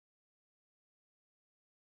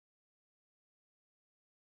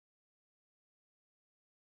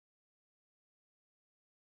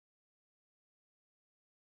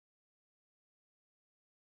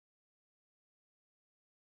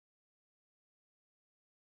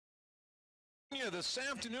you this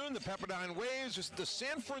afternoon. The Pepperdine Waves is the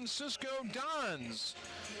San Francisco Dons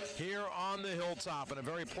here on the hilltop. And a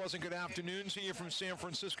very pleasant good afternoon to you from San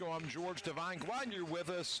Francisco. I'm George Devine. Glad you're with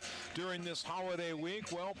us during this holiday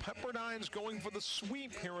week. Well, Pepperdine's going for the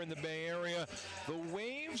sweep here in the Bay Area. The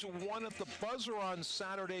Waves won at the buzzer on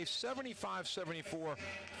Saturday, 75-74.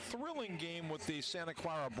 Thrilling game with the Santa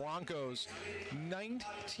Clara Broncos.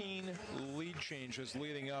 19 lead changes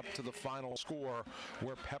leading up to the final score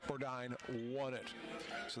where Pepperdine won it.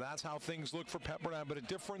 So that's how things look for Pepperdine, but a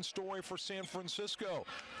different story for San Francisco.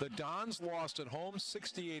 The Dons lost at home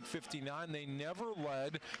 68-59. They never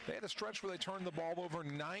led. They had a stretch where they turned the ball over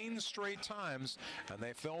 9 straight times, and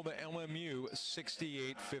they fell to LMU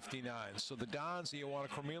 68-59. So the Dons, the Ioana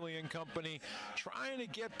Cormelian Company, trying to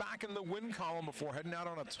get back in the win column before heading out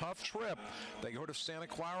on a tough trip. They go to Santa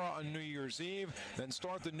Clara on New Year's Eve, then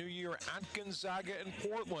start the new year at Gonzaga and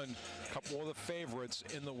Portland, a couple of the favorites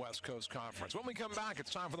in the West Coast Conference. When we come back,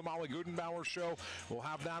 it's time for the Molly Gudenbauer Show. We'll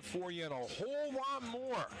have that for you and a whole lot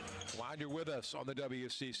more. Glad you're with us on the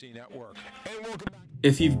WCC Network. And welcome back.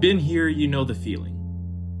 If you've been here, you know the feeling.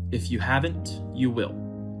 If you haven't, you will.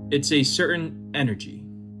 It's a certain energy.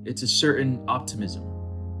 It's a certain optimism.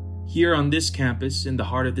 Here on this campus, in the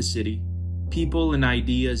heart of the city, people and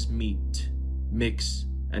ideas meet, mix,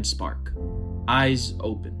 and spark. Eyes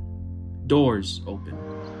open. Doors open.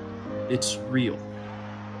 It's real.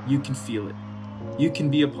 You can feel it. You can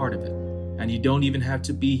be a part of it. And you don't even have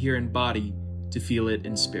to be here in body to feel it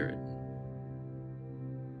in spirit.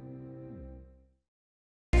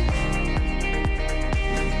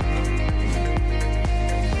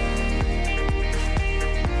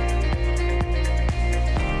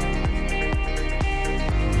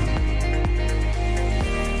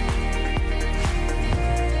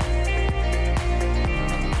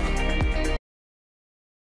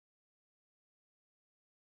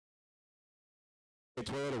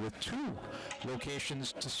 Toyota with 2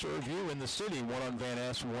 locations to serve you in the city, one on Van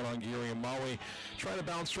Ness and one on Geary and Maui. Trying to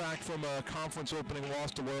bounce back from a conference opening loss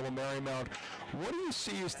to Loyola Marymount. What do you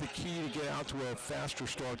see as the key to get out to a faster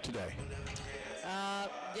start today?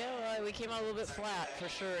 We came out a little bit flat for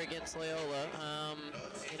sure against Loyola.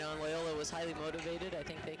 And Loyola was highly motivated. I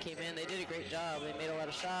think they came in, they did a great job. They made a lot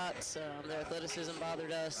of shots. Their athleticism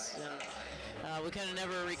bothered us, and we kind of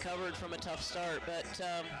never recovered from a tough start. But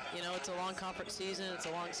it's a long conference season. It's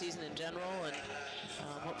a long season in general, and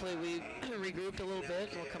hopefully we regrouped a little bit,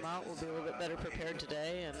 and we'll come out. We'll be a little bit better prepared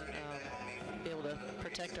today, and be able to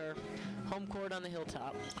protect our home court on the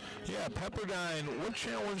hilltop. Yeah, Pepperdine, what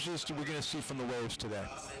challenges are we going to see from the Waves today?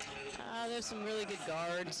 There's some really good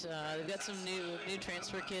guards. They've got some new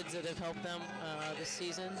transfer kids that have helped them this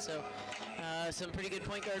season. So some pretty good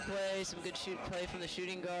point guard play, some good play from the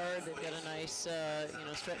shooting guard. They've got a nice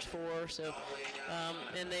stretch 4. So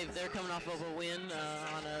and they're coming off of a win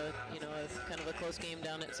on a kind of a close game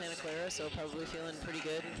down at Santa Clara. So probably feeling pretty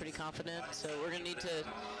good and pretty confident. So we're gonna need to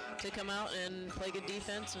come out and play good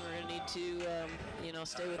defense, and we're going to need to,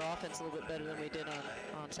 stay with offense a little bit better than we did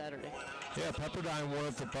on Saturday. Yeah, Pepperdine won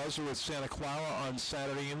at the buzzer with Santa Clara on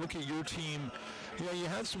Saturday. And look at your team. You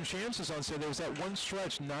had some chances on Saturday. There was that one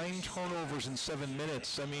stretch, 9 turnovers in 7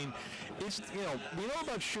 minutes. I mean, we know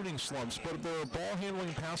about shooting slumps, but there are ball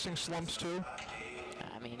handling, passing slumps too.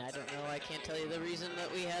 I don't know. I can't tell you the reason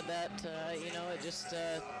that we had that. It just.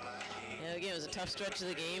 Again, it was a tough stretch of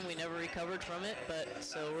the game. We never recovered from it, but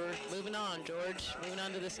so we're moving on, George. Moving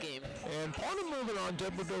on to this game. And part of moving on,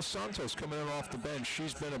 Deborah Dos Santos coming in off the bench.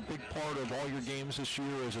 She's been a big part of all your games this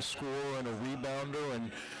year as a scorer and a rebounder,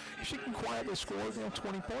 and she can quietly score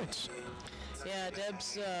 20 points. Yeah,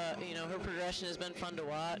 Deb's, her progression has been fun to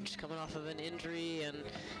watch, coming off of an injury and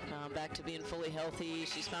back to being fully healthy.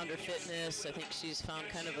 She's found her fitness. I think she's found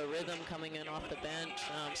kind of a rhythm coming in off the bench.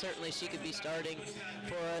 Certainly she could be starting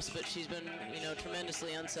for us, but she's been,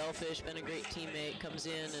 tremendously unselfish, been a great teammate, comes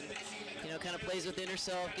in and, kind of plays within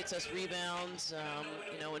herself, gets us rebounds.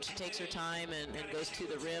 When she takes her time and goes to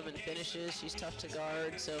the rim and finishes, she's tough to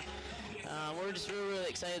guard. So we're just really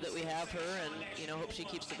excited that we have her, and hope she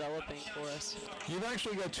keeps developing for us. You've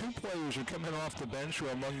actually got 2 players who come in off the bench who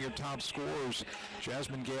are among your top scorers.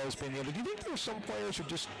 Jasmine Gale's been the other. Do you think there are some players who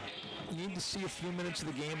just need to see a few minutes of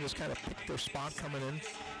the game, just kind of pick their spot coming in?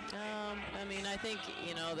 I think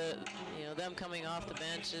them coming off the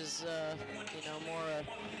bench is more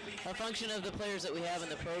a function of the players that we have in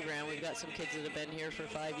the program. We've got some kids that have been here for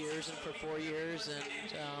 5 years and for 4 years, and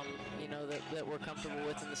that we're comfortable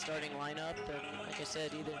with in the starting lineup. And like I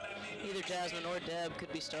said, either Jasmine or Deb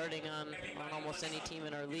could be starting on almost any team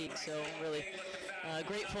in our league. So really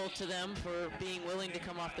grateful to them for being willing to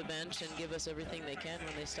come off the bench and give us everything they can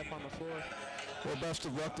when they step on the floor. Well, best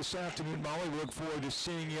of luck this afternoon, Molly. We look forward to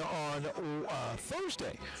seeing you on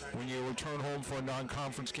Thursday when you return home for a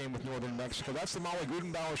non-conference game with Northern Mexico. That's the Molly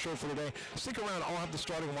Grudenbauer Show for today. Stick around. I'll have the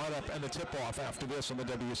starting lineup and the tip-off after this on the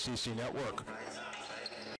WCC Network.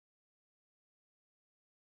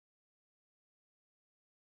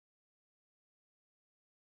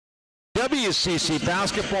 WCC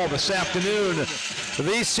basketball this afternoon.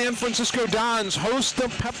 The San Francisco Dons host the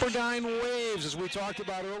Pepperdine Waves. As we talked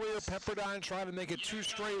about earlier, Pepperdine trying to make it 2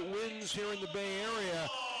 straight wins here in the Bay Area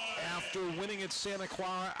after winning at Santa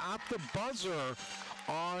Clara at the buzzer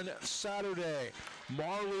on Saturday.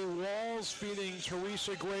 Marley Walls feeding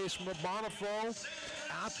Teresa Grace Mabonifo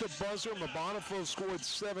at the buzzer. Mabonifo scored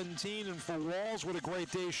 17, and for Walls, what a great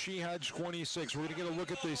day. She had 26. We're going to get a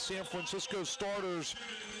look at the San Francisco starters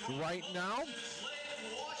right now.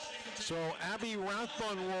 So Abby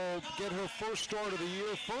Rathbun will get her first start of the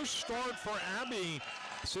year. First start for Abby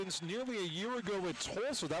since nearly a year ago at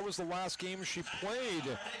Tulsa. That was the last game she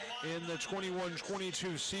played in the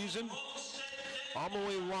 21-22 season.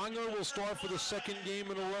 Amelie Langer will start for the second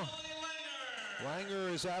game in a row.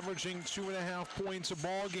 Langer is averaging 2.5 points a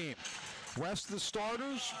ball game. Rest of the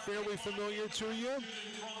starters, fairly familiar to you.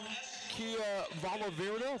 Kia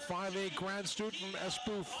Valaverda, 5'8" grad student from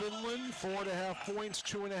Espoo, Finland, 4.5 points,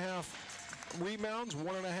 2.5 rebounds,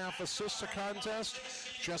 1.5 assists a contest.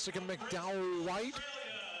 Jessica McDowell White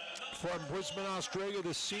from Brisbane, Australia,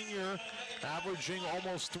 the senior, averaging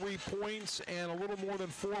almost 3 points and a little more than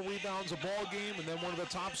 4 rebounds a ball game, and then one of the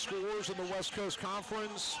top scorers in the West Coast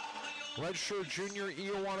Conference. Redshirt junior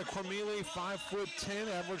Ioana Cormili,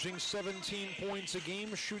 5'10", averaging 17 points a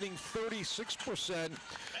game, shooting 36%,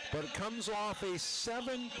 but it comes off a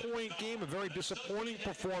 7-point game, a very disappointing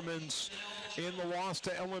performance in the loss to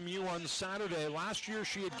LMU on Saturday. Last year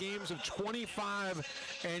she had games of 25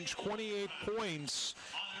 and 28 points.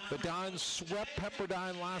 The Dons swept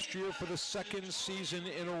Pepperdine last year for the second season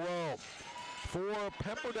in a row. For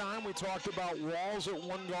Pepperdine, we talked about Walls at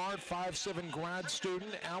one guard, 5'7" grad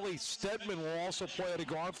student. Allie Stedman will also play at a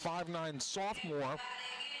guard, 5'9" sophomore.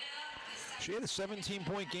 She had a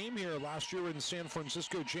 17-point game here last year in San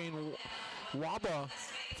Francisco. Jane Waba,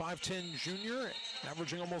 5'10" junior,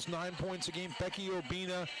 averaging almost 9 points a game. Becky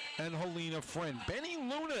Obina and Helena Friend. Benny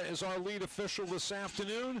Luna is our lead official this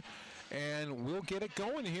afternoon, and we'll get it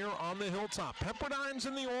going here on the Hilltop. Pepperdine's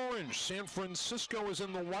in the orange. San Francisco is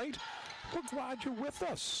in the white. We're glad you're with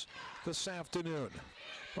us this afternoon.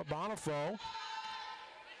 Mabonifo.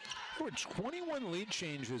 There were 21 lead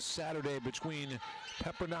changes Saturday between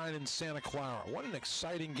Pepperdine and Santa Clara. What an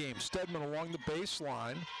exciting game. Stedman along the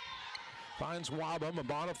baseline. Finds Waba.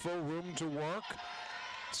 Mabonifo room to work.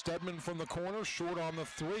 Stedman from the corner, short on the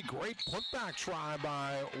 3. Great putback try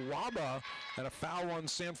by Waba, and a foul on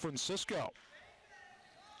San Francisco.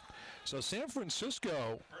 So San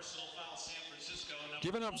Francisco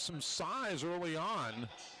giving up some size early on,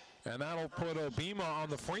 and that'll put Obima on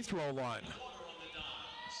the free throw line.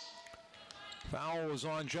 Foul was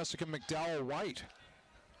on Jessica McDowell White.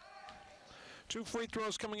 2 free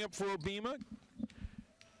throws coming up for Obima.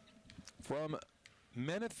 From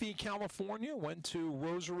Menifee, California, went to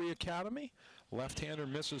Rosary Academy. Left-hander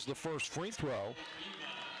misses the first free throw.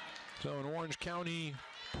 So an Orange County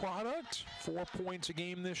product, 4 points a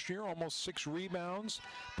game this year, almost 6 rebounds,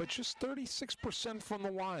 but just 36% from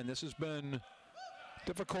the line. This has been a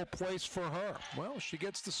difficult place for her. Well, she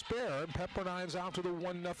gets the spare, and Pepperdine's out to the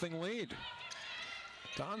 1-0 lead.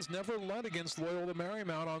 Dons never led against Loyola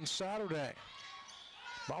Marymount on Saturday.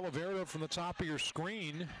 Valaverda from the top of your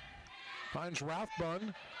screen. Finds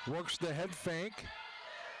Rathbun, works the head fake,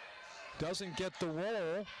 doesn't get the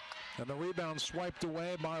roll, and the rebound swiped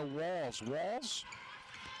away by Walls. Walls,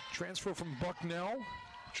 transfer from Bucknell,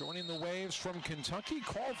 joining the Waves from Kentucky,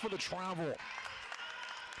 called for the travel.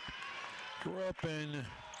 Grew up in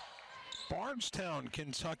Bardstown,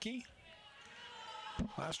 Kentucky.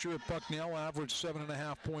 Last year at Bucknell, averaged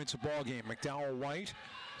 7.5 points a ball game. McDowell White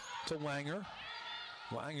to Langer.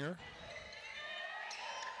 Langer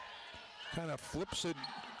kind of flips it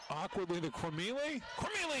awkwardly to Cormili.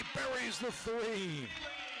 Cormili buries the 3.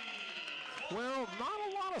 Well, not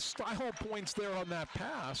a lot of style points there on that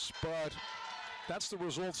pass, but that's the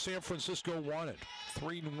result San Francisco wanted.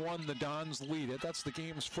 3-1, the Dons lead it. That's the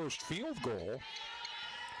game's first field goal.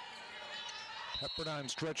 Pepperdine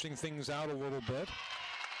stretching things out a little bit.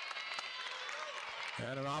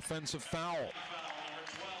 And an offensive foul.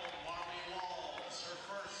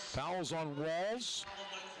 Fouls on Walls.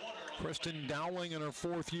 Kristen Dowling in her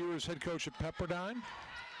 4th year as head coach at Pepperdine.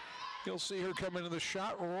 You'll see her come into the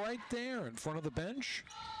shot right there in front of the bench.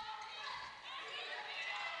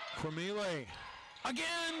 Cremile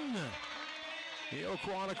again.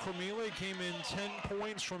 Ioquana Cremile came in 10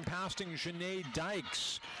 points from passing Janae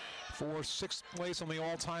Dykes for 6th place on the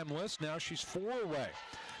all-time list. Now she's 4 away.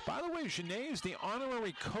 By the way, Janae is the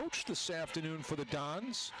honorary coach this afternoon for the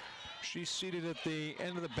Dons. She's seated at the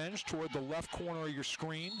end of the bench toward the left corner of your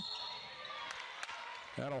screen.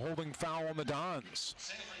 And a holding foul on the Dons.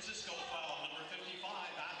 San Francisco foul number 55,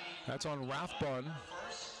 Abby. That's on Rathbun.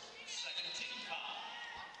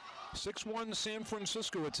 6-1 San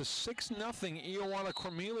Francisco. It's a 6-0 Ioquana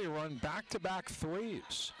Cremile run, back-to-back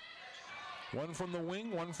threes. One from the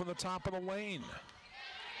wing, one from the top of the lane.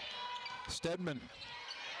 Stedman.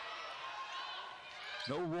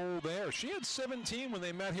 No roll there. She had 17 when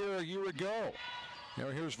they met here a year ago. Now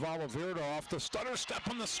here's Valverde off the stutter step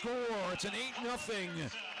on the score. It's an 8-0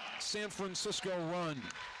 San Francisco run.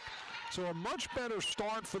 So a much better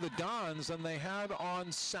start for the Dons than they had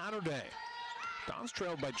on Saturday. Dons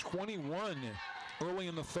trailed by 21 early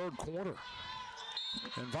in the 3rd quarter.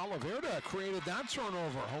 And Valverde created that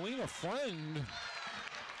turnover. Helena Friend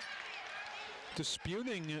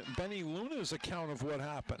disputing Benny Luna's account of what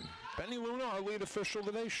happened. Benny Luna, our lead official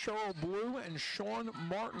today, Cheryl Blue and Sean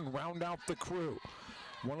Martin round out the crew.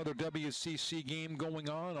 One other WCC game going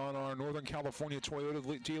on our Northern California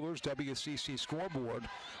Toyota dealers WCC scoreboard.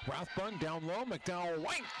 Rathbun down low, McDowell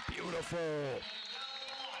White, beautiful.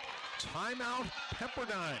 Timeout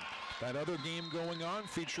Pepperdine. That other game going on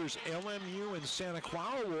features LMU and Santa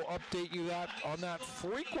Clara. We'll update you on that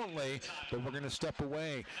frequently, but we're going to step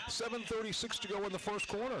away. 7:36 to go in the 1st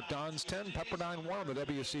quarter. Dons 10, Pepperdine 1 on the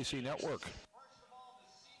WCC network.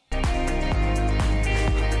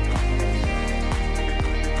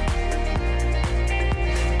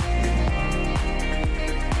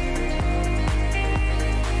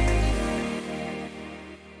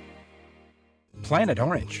 Planet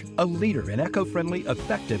Orange, a leader in eco-friendly,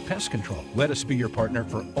 effective pest control. Let us be your partner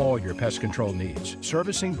for all your pest control needs,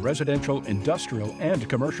 servicing residential, industrial, and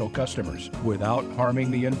commercial customers without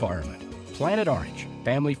harming the environment. Planet Orange,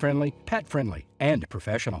 family-friendly, pet-friendly, and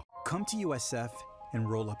professional. Come to USF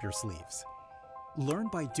and roll up your sleeves. Learn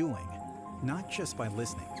by doing, not just by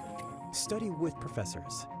listening. Study with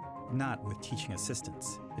professors, not with teaching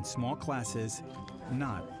assistants. In small classes,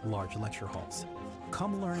 not large lecture halls.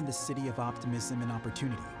 Come learn the city of optimism and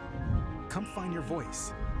opportunity. Come find your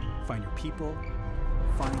voice, find your people,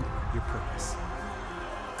 find your purpose.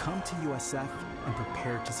 Come to USF and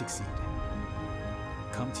prepare to succeed.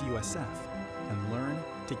 Come to USF and learn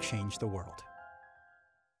to change the world.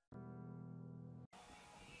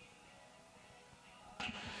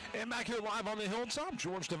 And back here live on the Hilltop,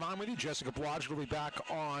 George Devine with you. Jessica Blodge will be back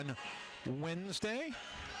on Wednesday.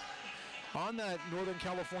 On that Northern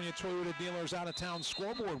California Toyota dealers out-of-town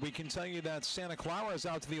scoreboard, we can tell you that Santa Clara is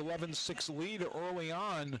out to the 11-6 lead early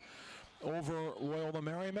on over Loyola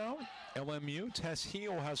Marymount. LMU, Tess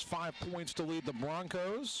Heel has 5 points to lead the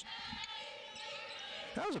Broncos.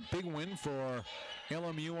 That was a big win for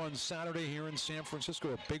LMU on Saturday here in San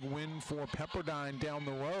Francisco. A big win for Pepperdine down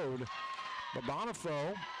the road.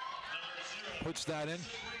 Bonifo puts that in.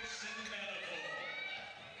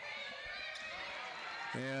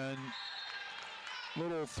 And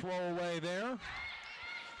little throwaway there.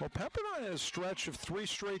 Well, Pepperdine has a stretch of 3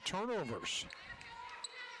 straight turnovers.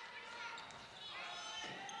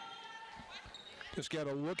 Just got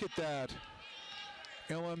to look at that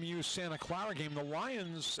LMU Santa Clara game. The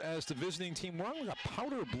Lions, as the visiting team, were on a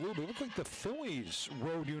powder blue. They look like the Phillies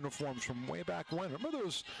road uniforms from way back when. Remember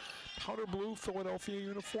those powder blue Philadelphia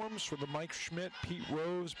uniforms for the Mike Schmidt, Pete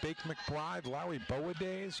Rose, Bake McBride, Larry Boa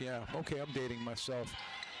days? Yeah, okay, I'm dating myself.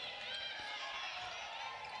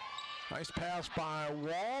 Nice pass by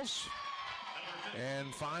Walls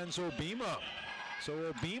and finds Obima. So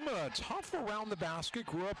Obima, tough around the basket,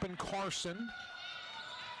 grew up in Carson.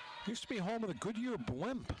 Used to be home of the Goodyear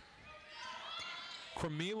Blimp.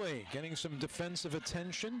 Cremile getting some defensive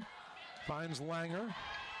attention. Finds Langer.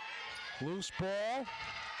 Loose ball.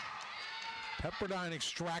 Pepperdine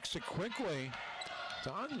extracts it quickly.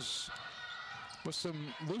 Dons with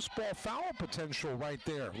some loose ball foul potential right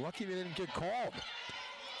there. Lucky they didn't get called.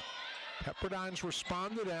 Pepperdine's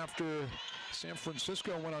responded after San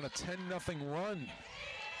Francisco went on a 10-0 run.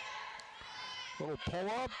 Little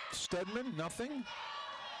pull-up, Stedman, nothing.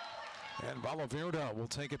 And Valverde will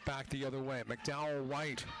take it back the other way. McDowell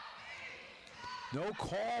White. No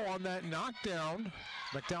call on that knockdown.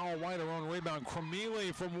 McDowell White, her own rebound.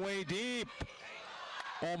 Cremile from way deep.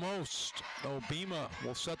 Almost. Obima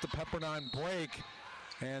will set the Pepperdine break.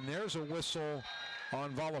 And there's a whistle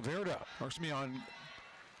on Valverde. Or excuse me, on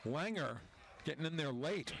Langer getting in there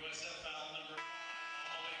late. USF foul number 5,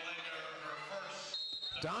 Holly Langer, her first.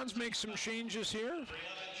 Dons make some changes here.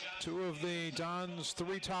 Two of the Dons'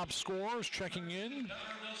 three top scorers checking in.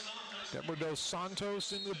 Deborah Dos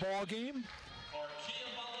Santos into the ball game.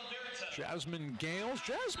 Jasmine Gales.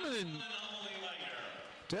 Jasmine and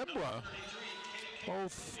Deborah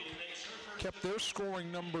both kept their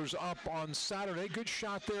scoring numbers up on Saturday. Good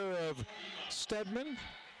shot there of Stedman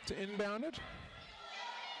to inbound it.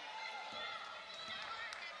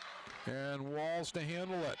 And Walls to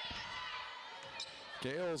handle it.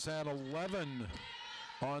 Gales had 11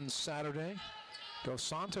 on Saturday. Dos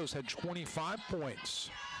Santos had 25 points.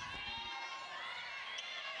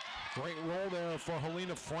 Great roll there for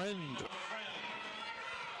Helena Friend.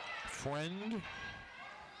 Friend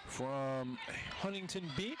from Huntington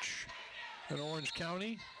Beach in Orange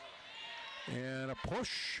County. And a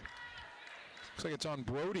push. Looks like it's on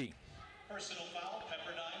Brody. Personal foul,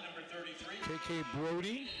 Pepperdine, number 33. KK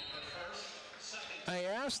Brody. I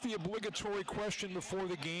asked the obligatory question before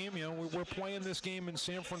the game. You know, we're playing this game in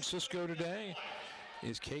San Francisco today.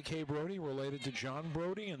 Is KK Brody related to John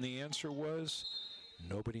Brody? And the answer was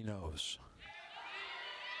nobody knows.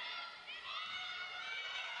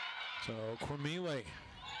 So Cormile.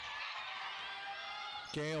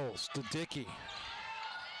 Gales to Dickey.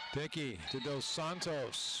 Dickey to Dos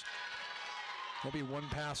Santos. Maybe one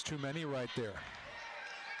pass too many right there.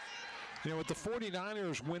 You know, with the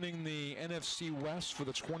 49ers winning the NFC West for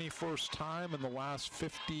the 21st time in the last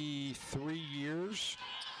 53 years,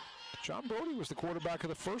 John Brody was the quarterback of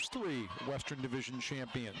the first three Western Division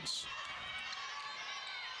champions.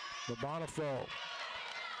 The Bonifo.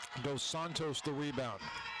 Dos Santos the rebound.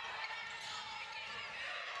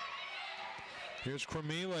 Here's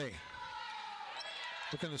Cormile.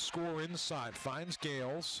 Looking to score inside. Finds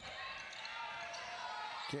Gales.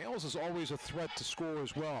 Gales is always a threat to score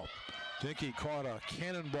as well. Dickey caught a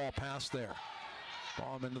cannonball pass there.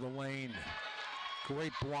 Ball into the lane.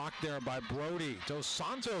 Great block there by Brody. Dos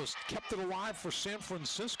Santos kept it alive for San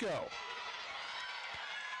Francisco.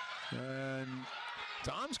 And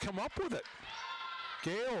Don's come up with it.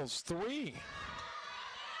 Gales, three.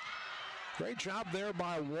 Great job there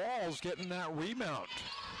by Walls getting that rebound.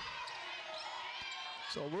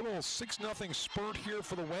 So a little 6-0 spurt here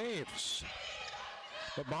for the Waves.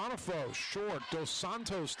 The Bonifo short. Dos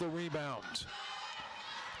Santos the rebound.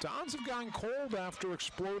 Dons have gotten cold after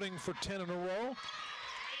exploding for 10 in a row.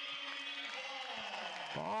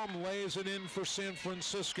 Baum lays it in for San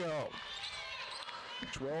Francisco.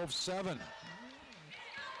 12-7.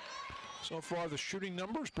 So far, the shooting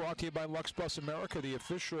numbers brought to you by Lux Bus America, the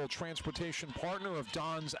official transportation partner of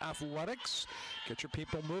Dons Athletics. Get your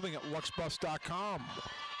people moving at luxbus.com.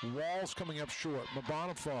 Walls coming up short.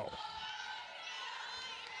 Mabonifo.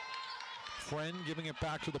 Friend giving it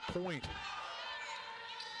back to the point.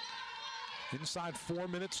 Inside 4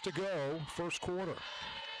 minutes to go, first quarter.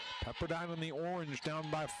 Pepperdine in the orange,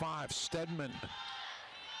 down by 5. Stedman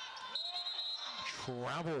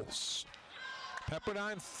travels.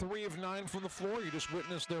 Pepperdine 3 of 9 from the floor. You just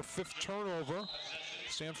witnessed their 5th turnover.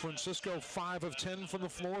 San Francisco 5 of 10 from the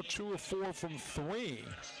floor, 2 of 4 from 3.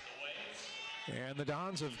 And the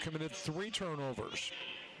Dons have committed 3 turnovers.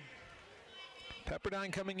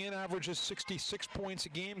 Pepperdine coming in averages 66 points a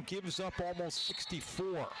game, gives up almost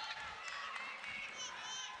 64.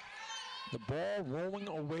 The ball rolling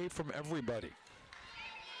away from everybody.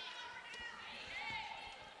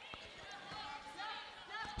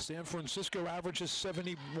 San Francisco averages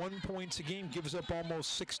 71 points a game, gives up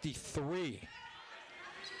almost 63.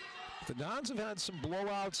 The Dons have had some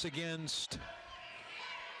blowouts against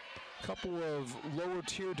a couple of lower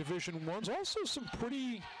tier Division I's, also some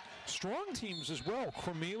pretty strong teams as well.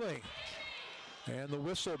 Cormile and the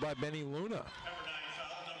whistle by Benny Luna.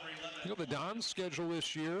 You know, the Dons schedule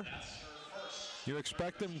this year, you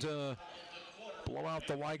expect them to blow out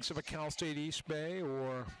the likes of a Cal State East Bay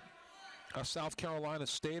or a South Carolina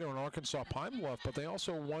State or an Arkansas Pine Bluff, but they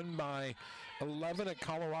also won by 11 at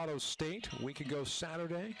Colorado State a week ago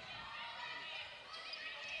Saturday.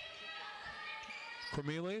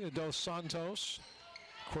 Cormile to Dos Santos.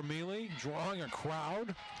 Cormile drawing a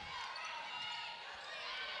crowd.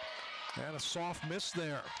 And a soft miss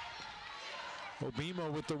there.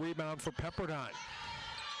 Obimo with the rebound for Pepperdine.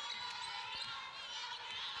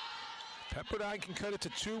 Pepperdine can cut it to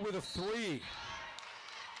 2 with a 3.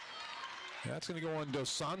 That's going to go on Dos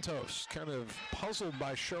Santos. Kind of puzzled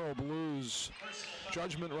by Cheryl Blue's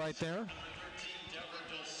judgment right there.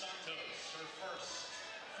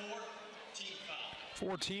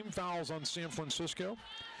 4 team fouls on San Francisco.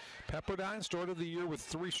 Pepperdine started the year with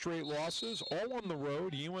 3 straight losses, all on the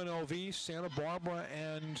road. UNLV, Santa Barbara,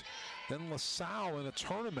 and then LaSalle in a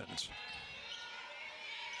tournament.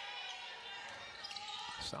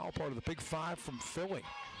 LaSalle part of the Big Five from Philly.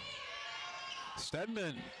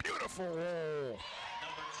 Stedman, beautiful roll. Number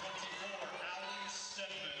 24, Allie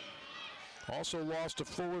Stedman. Also lost to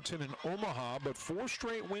Fullerton and Omaha, but 4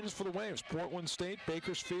 straight wins for the Waves. Portland State,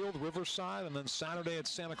 Bakersfield, Riverside, and then Saturday at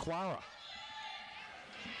Santa Clara.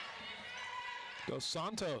 Dos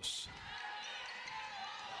Santos.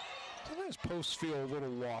 Sometimes posts feel a little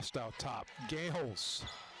lost out top. Gales.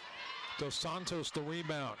 Dos Santos the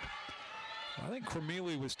rebound. I think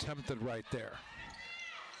Cremili was tempted right there.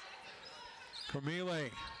 Cremili.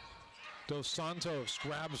 Dos Santos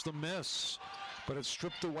grabs the miss, but it's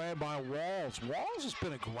stripped away by Walls. Walls has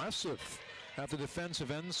been aggressive at the defensive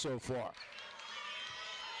end so far.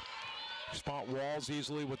 Spot Walls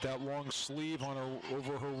easily with that long sleeve on her,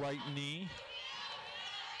 over her right knee.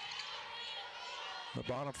 The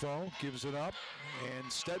Bonifo gives it up, and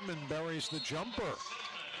Stedman buries the jumper.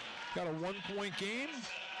 Got a 1-point game,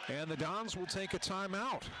 and the Dons will take a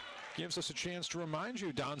timeout. Gives us a chance to remind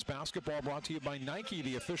you, Dons basketball brought to you by Nike,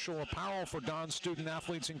 the official apparel for Dons student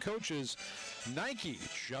athletes and coaches. Nike,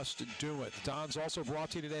 just do it. Dons also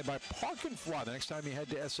brought to you today by Park and Fly. The next time you head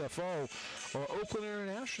to SFO or Oakland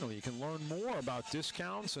International, you can learn more about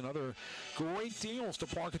discounts and other great deals to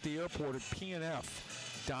park at the airport at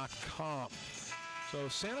pnf.com. So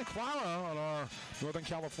Santa Clara on our Northern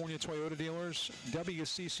California Toyota dealers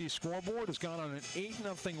WCC scoreboard has gone on an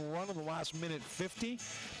 8-0 run in the last minute 50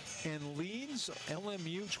 and leads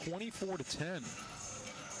LMU 24-10.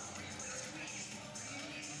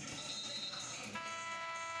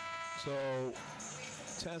 So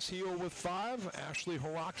Tess Heel with 5, Ashley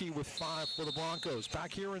Haraki with 5 for the Broncos.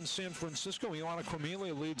 Back here in San Francisco, Ilana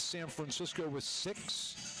Cremili leads San Francisco with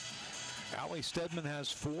 6. Allie Stedman has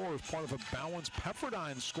 4 as part of a balanced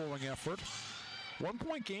Pepperdine scoring effort.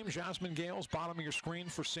 1-point game, Jasmine Gales, bottom of your screen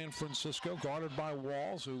for San Francisco, guarded by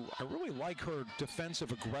Walls, who I really like her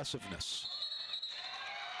defensive aggressiveness.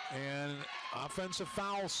 And offensive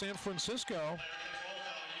foul, San Francisco.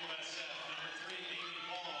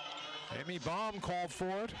 Amy Baum called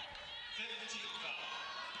for it.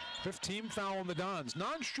 15th foul on the Dons.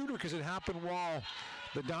 Non-shooter because it happened while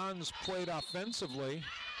the Dons played offensively.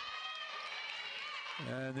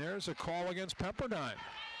 And there's a call against Pepperdine.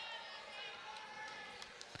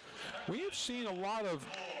 We have seen a lot of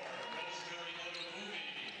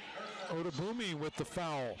Odabumi with the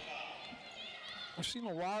foul. We've seen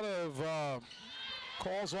a lot of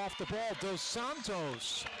calls off the ball. Dos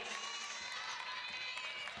Santos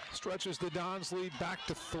stretches the Dons lead back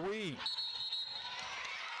to 3.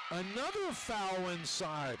 Another foul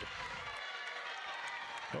inside.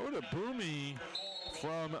 Odabumi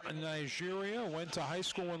from Nigeria, went to high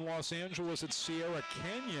school in Los Angeles at Sierra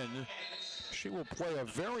Canyon. She will play a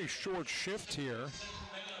very short shift here.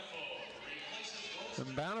 And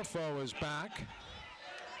Banifo is back.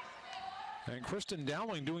 And Kristen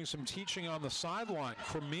Dowling doing some teaching on the sideline.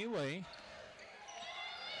 Cremili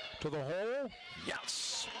to the hole.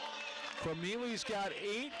 Yes! Cremili's got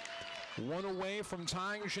 8. 1 away from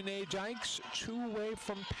tying Janae Dykes. 2 away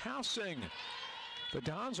from passing. The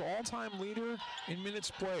Dons' all-time leader in minutes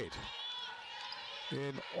played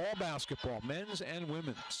in all basketball, men's and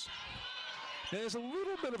women's. There's a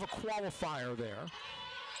little bit of a qualifier there.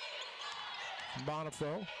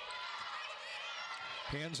 Bonifo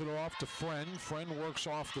hands it off to Friend. Friend works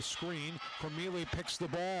off the screen. Cremili picks the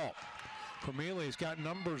ball. Cremili's got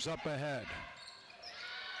numbers up ahead.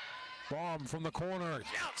 Baum from the corner.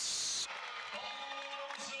 Yes!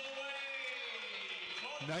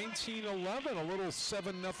 19-11, a little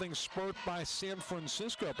 7-0 spurt by San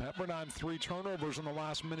Francisco. Pepperdine 3 turnovers in the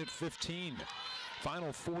last minute 15.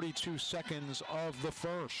 Final 42 seconds of the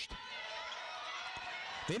first.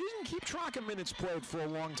 They didn't keep track of minutes played for a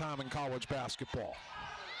long time in college basketball.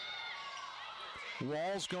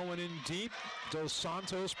 Walls going in deep. Dos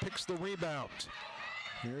Santos picks the rebound.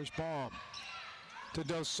 Here's Baum to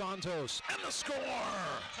Dos Santos, and the score!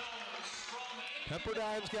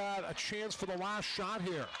 Pepperdine's got a chance for the last shot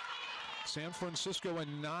here. San Francisco a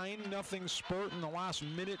 9-0 spurt in the last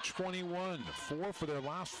minute 21. 4 for their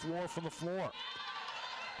last 4 from the floor.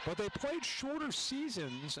 But they played shorter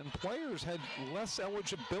seasons and players had less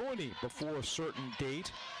eligibility before a certain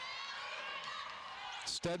date.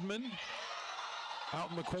 Stedman out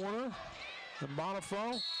in the corner. And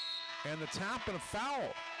Bonifo. And the tap and a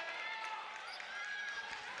foul.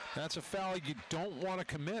 That's a foul you don't want to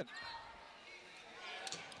commit.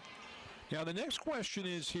 Now the next question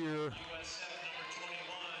is here,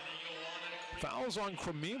 Fouls on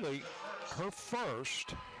Cremili, her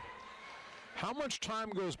first. How much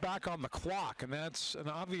time goes back on the clock? And that's an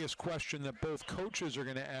obvious question that both coaches are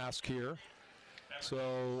going to ask here.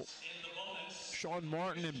 So Sean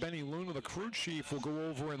Martin and Benny Luna, the crew chief, will go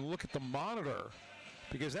over and look at the monitor,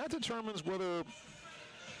 because that determines whether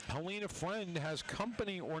Helena Friend has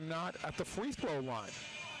company or not at the free throw line.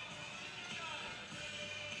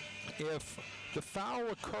 If the foul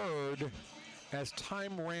occurred as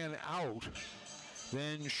time ran out,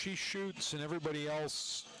 then she shoots and everybody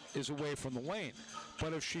else is away from the lane.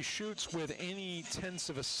 But if she shoots with any tenths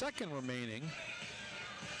of a second remaining,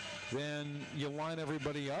 then you line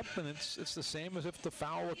everybody up, and it's the same as if the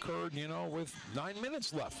foul occurred, you know, with 9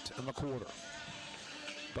 minutes left in the quarter.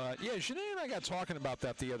 But yeah, Janae and I got talking about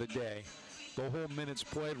that the other day, the whole minutes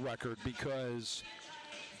played record, because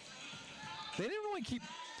they didn't really keep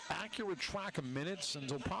accurate track of minutes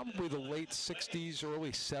until probably the late 60s,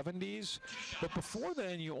 early 70s. But before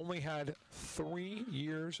then, you only had 3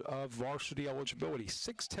 years of varsity eligibility,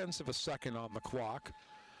 0.6 of a second on the clock.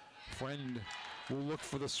 Friend will look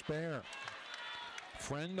for the spare.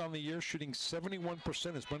 Friend on the year shooting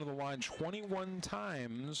 71%, has been to the line 21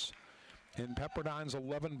 times in Pepperdine's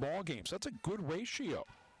 11 ball games. That's a good ratio.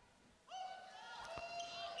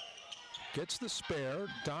 Gets the spare.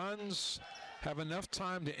 Dons have enough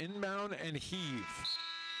time to inbound and heave.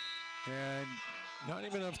 And not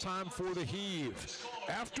even enough time for the heave.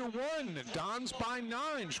 After one, Dons by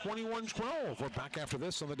 9, 21-12. We're back after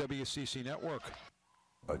this on the WCC Network.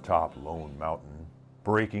 Atop Lone Mountain,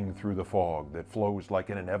 breaking through the fog that flows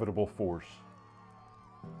like an inevitable force.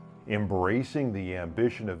 Embracing the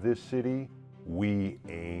ambition of this city, we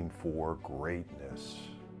aim for greatness.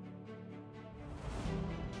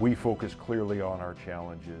 We focus clearly on our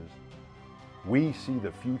challenges. We see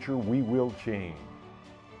the future we will change.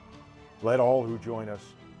 Let all who join us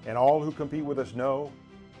and all who compete with us know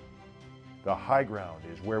the high ground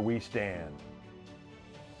is where we stand.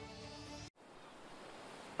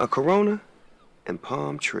 A Corona and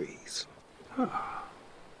palm trees.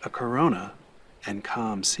 A Corona and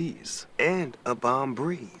calm seas. And a balm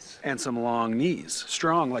breeze. And some long knees,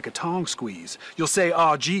 strong like a tong squeeze. You'll say,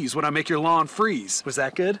 "Aw, geez," when I make your lawn freeze. Was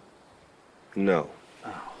that good? No.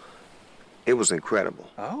 Oh. It was incredible.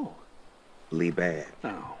 Oh. Lee bad.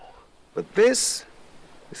 Oh. But this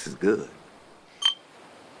is good.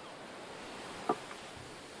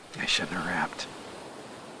 I shouldn't have rapped.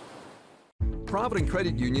 Provident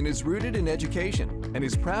Credit Union is rooted in education and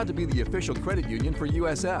is proud to be the official credit union for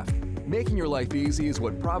USF. Making your life easy is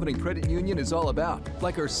what Provident Credit Union is all about,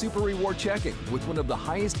 like our Super Reward checking with one of the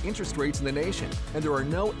highest interest rates in the nation, and there are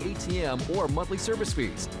no ATM or monthly service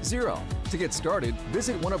fees. 0. To get started,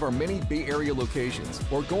 visit one of our many Bay Area locations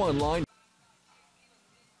or go online.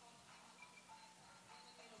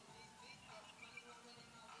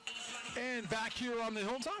 And back here on the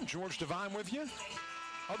Hilltop, George Devine with you.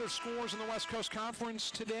 Other scores in the West Coast Conference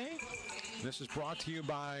today. This is brought to you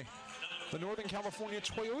by the Northern California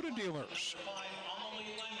Toyota dealers.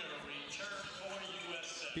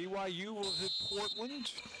 BYU will hit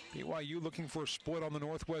Portland. BYU looking for a split on the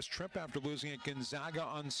Northwest trip after losing at Gonzaga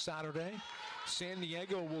on Saturday. San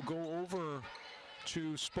Diego will go over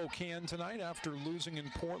to Spokane tonight after losing in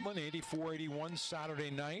Portland, 84-81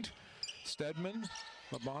 Saturday night. Stedman,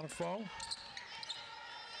 Labonifo,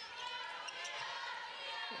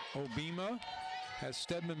 Obima has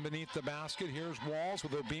Stedman beneath the basket. Here's Walls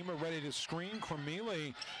with Obima ready to screen.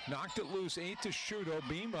 Cremili knocked it loose, 8 to shoot.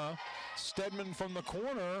 Obima, Stedman from the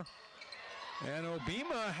corner, and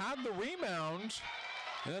Obima had the rebound,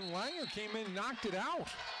 and then Langer came in, knocked it out,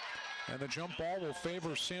 and the jump ball will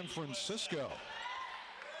favor San Francisco.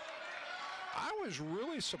 I was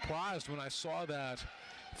really surprised when I saw that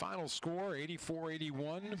final score,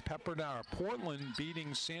 84-81, Pepperdine, Portland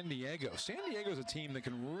beating San Diego. San Diego's a team that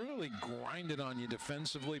can really grind it on you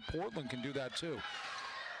defensively. Portland can do that too.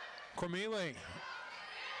 Cremili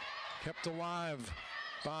kept alive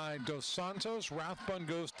by Dos Santos. Rathbun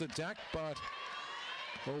goes to deck, but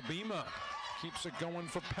Obima keeps it going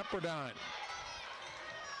for Pepperdine.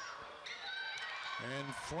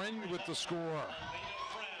 And Friend with the score.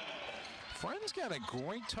 Friend's got a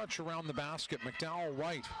great touch around the basket. McDowell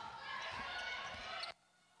White.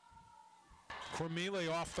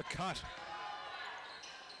 Cremili off the cut.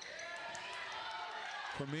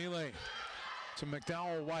 Cremili to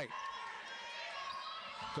McDowell White.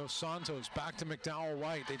 Dos Santos back to McDowell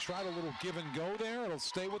White. They tried a little give and go there. It'll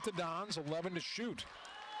stay with the Dons, 11 to shoot.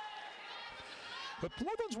 But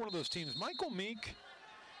Portland's one of those teams. Michael Meek,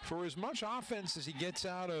 for as much offense as he gets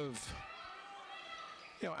out of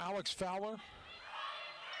Alex Fowler,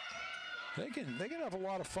 They can have a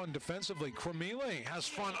lot of fun defensively. Cremili has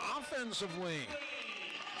fun offensively.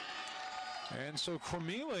 And so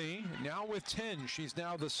Cremili now with 10. She's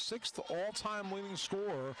now the 6th all-time leading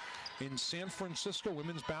scorer in San Francisco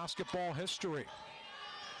women's basketball history.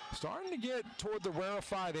 Starting to get toward the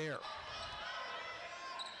rarefied air.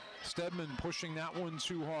 Stedman pushing that one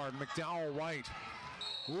too hard. McDowell White.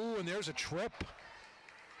 Ooh, and there's a trip.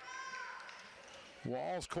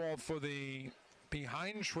 Walls called for the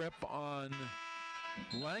behind trip on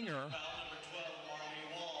Langer.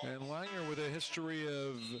 And Langer with a history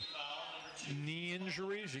of knee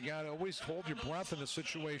injuries. You got to always hold your breath in a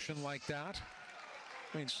situation like that.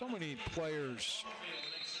 I mean, so many players,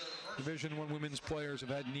 Division I women's players, have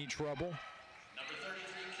had knee trouble.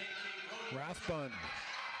 Rathbun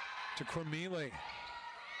to Cremili.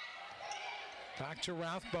 Back to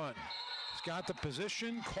Rathbun. He's got the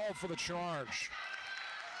position, called for the charge.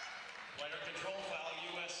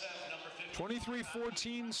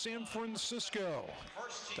 23-14 San Francisco.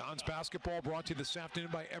 Don's basketball brought to you this afternoon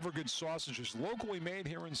by Evergood Sausages. Locally made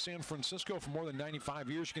here in San Francisco for more than 95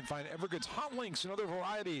 years. You can find Evergood's hot links and other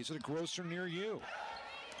varieties at a grocer near you.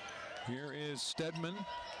 Here is Stedman.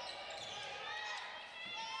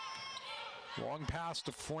 Long pass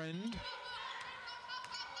to Friend.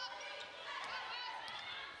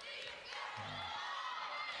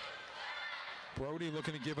 Brody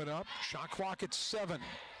looking to give it up. Shot clock at 7.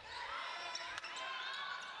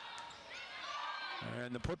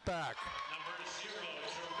 And the putback. Number 0,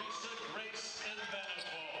 Teresa Grace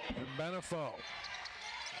and Benefo.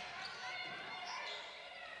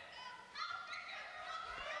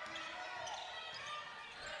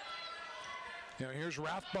 Now here's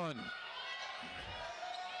Rathbun.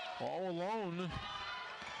 All alone.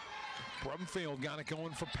 Brumfield got it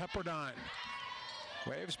going for Pepperdine.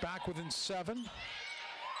 Waves back within 7.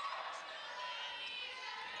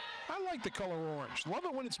 I like the color orange. Love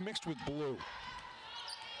it when it's mixed with blue.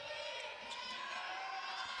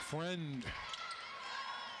 Friend.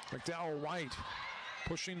 McDowell White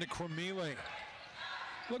pushing to Cremili.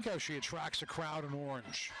 Look how she attracts a crowd in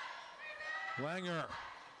orange. Langer.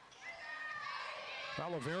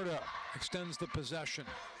 Valaverda extends the possession.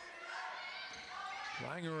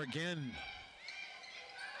 Langer again.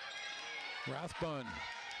 Rathbun.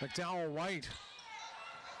 McDowell White.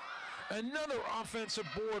 Another offensive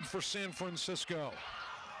board for San Francisco.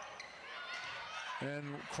 And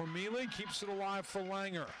Cremili keeps it alive for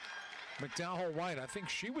Langer. McDowell White, I think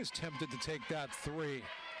she was tempted to take that 3.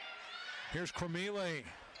 Here's Cremili.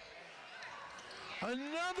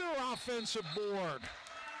 Another offensive board.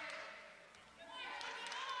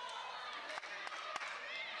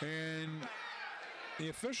 And the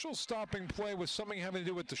official stopping play was something having to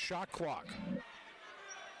do with the shot clock.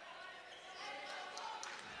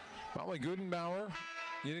 Molly Gudenbauer,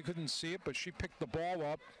 you couldn't see it, but she picked the ball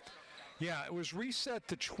up. Yeah, it was reset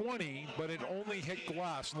to 20, but it only hit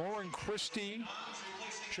glass. Lauren Christie,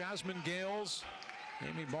 Jasmine Gales,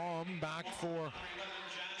 Amy Baum back for.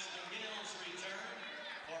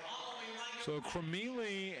 So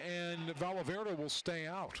Cremili and Valaverda will stay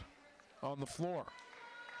out on the floor.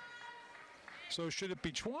 So should it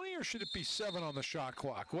be 20 or should it be 7 on the shot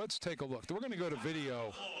clock? Let's take a look. We're going to go to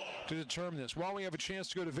video to determine this. While we have a chance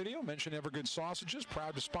to go to video, mention Evergood Sausages,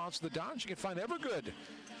 proud to sponsor the Dons. You can find Evergood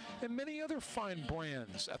and many other fine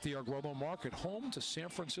brands at the Arguello Market, home to San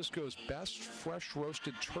Francisco's best fresh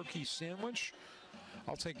roasted turkey sandwich.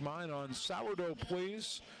 I'll take mine on sourdough,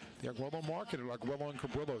 please. The Arguello Market at Arguello and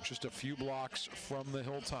Cabrillo, just a few blocks from the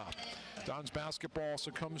hilltop. Don's basketball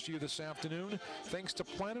also comes to you this afternoon thanks to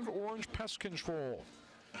Planet Orange Pest Control,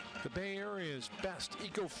 the Bay Area's best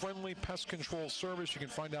eco-friendly pest control service. You can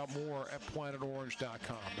find out more at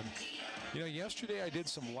planetorange.com. And, you know, yesterday I did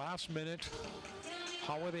some last-minute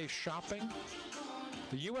holiday shopping.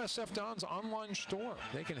 The USF Dons online store.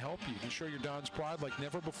 They can help you. You can show your Dons pride like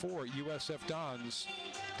never before at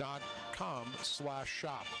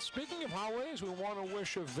usfdons.com/shop. Speaking of holidays, we want to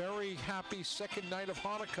wish a very happy second night of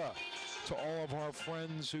Hanukkah to all of our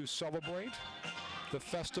friends who celebrate the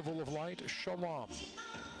Festival of Light. Shalom,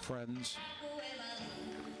 friends.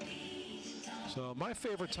 So my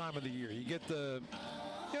favorite time of the year. You get the...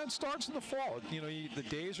 Yeah, it starts in the fall. You know, the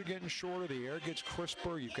days are getting shorter, the air gets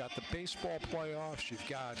crisper. You've got the baseball playoffs. You've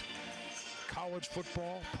got college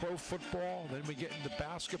football, pro football. Then we get into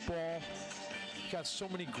basketball. You've got so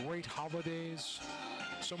many great holidays,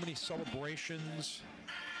 so many celebrations.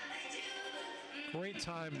 Great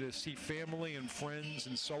time to see family and friends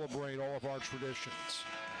and celebrate all of our traditions.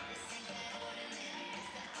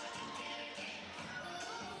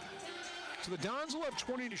 So the Dons will have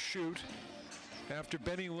 20 to shoot after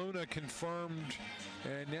Benny Luna confirmed,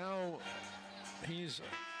 and now he's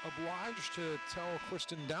obliged to tell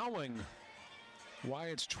Kristen Dowling why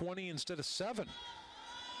it's 20 instead of 7.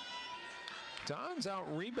 Don's out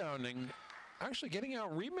rebounding, actually getting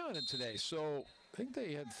out rebounded today. So I think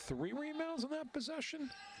they had 3 rebounds in that possession.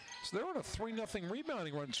 So they're on a 3-0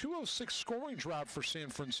 rebounding run. 2:06 scoring drought for San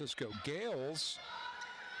Francisco. Gales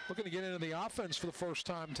looking to get into the offense for the first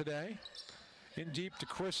time today. In deep to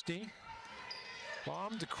Christie.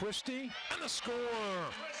 Bomb to Christie, and the score.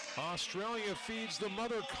 Australia feeds the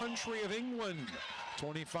mother country of England,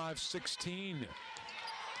 25-16.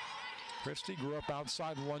 Christie grew up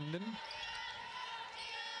outside London.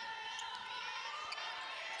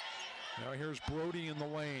 Now here's Brody in the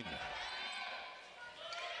lane.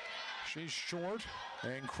 She's short,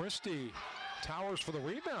 and Christie towers for the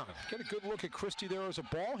rebound. Get a good look at Christie there as a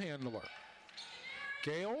ball handler.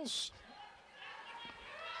 Gales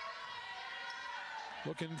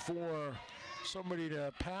looking for somebody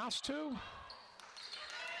to pass to.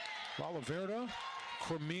 Valverde,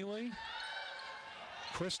 Cremili,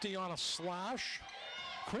 Christie on a slash.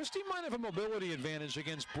 Christie might have a mobility advantage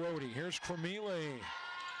against Brody. Here's Cremili.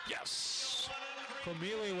 Yes!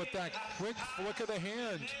 Cremili with that quick flick of the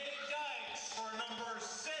hand.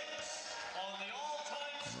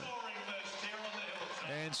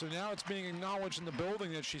 And so now it's being acknowledged in the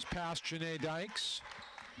building that she's passed Janae Dykes.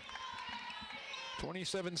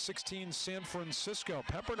 27-16 San Francisco.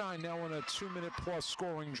 Pepperdine now in a 2-minute plus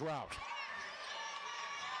scoring drought.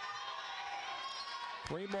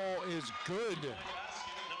 3 ball is good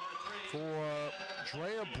for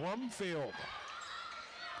Drea Brumfield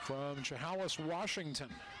from Chehalis, Washington.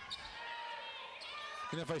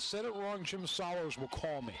 And if I said it wrong, Jim Solers will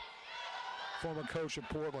call me. Former coach of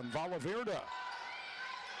Portland. Valverde.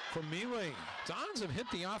 Cremili. Dons have hit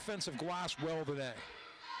the offensive glass well today.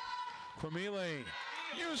 Cremili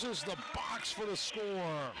uses the box for the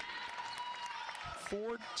score.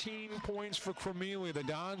 14 points for Cremili. The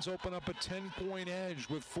Dons open up a 10-point edge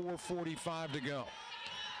with 4:45 to go.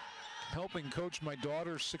 Helping coach my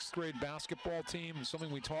daughter's 6th grade basketball team,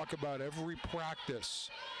 something we talk about every practice.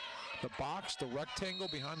 The box, the rectangle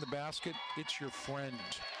behind the basket, it's your friend.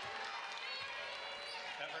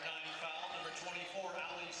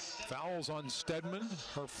 Fouls on Stedman,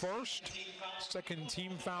 her first. Second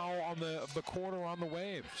team foul on of the quarter on the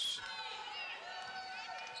Waves.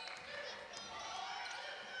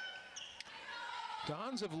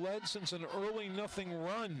 Dons have led since an early nothing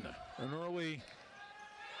run. An early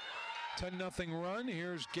 10-0 run.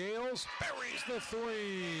 Here's Gales, buries the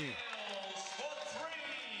 3.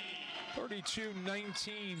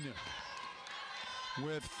 32-19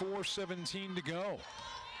 with 4:17 to go.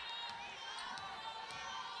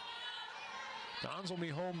 Dons will be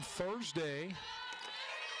home Thursday,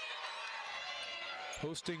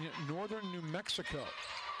 hosting Northern New Mexico.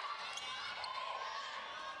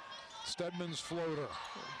 Stedman's floater.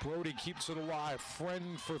 Brody keeps it alive.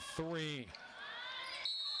 Friend for 3.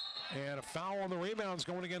 And a foul on the rebounds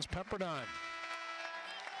going against Pepperdine.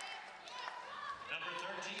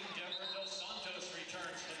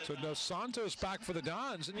 So Dos Santos back for the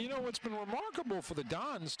Dons. And you know what's been remarkable for the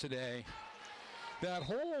Dons today? That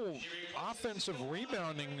whole offensive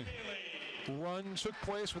rebounding run took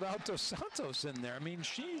place without Dos Santos in there. I mean,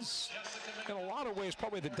 she's, in a lot of ways,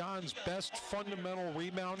 probably the Dons' best fundamental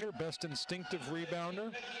rebounder, best instinctive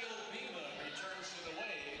rebounder.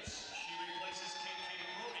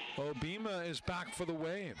 Obima is back for the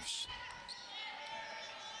Waves.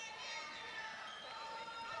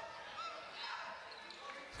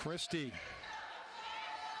 Christie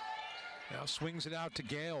now swings it out to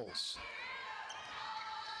Gales.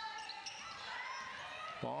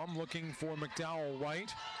 Baum looking for McDowell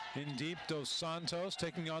White. In deep, Dos Santos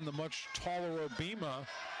taking on the much taller Obima.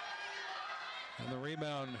 And the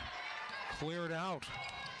rebound cleared out.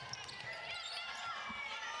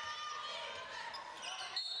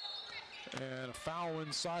 And a foul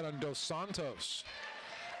inside on Dos Santos.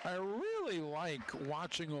 I really like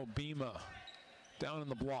watching Obima down in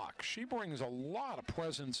the block. She brings a lot of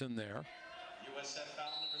presence in there. USF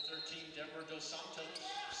foul number 13, Deborah Dos Santos.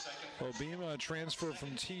 Obima, a transfer from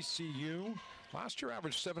TCU. Last year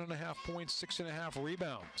averaged 7.5 points, 6.5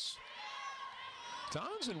 rebounds.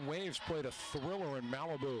 Dons and Waves played a thriller in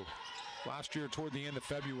Malibu last year toward the end of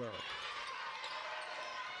February.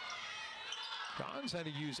 Dons had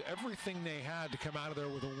to use everything they had to come out of there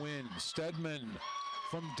with a win. Stedman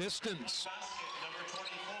from distance.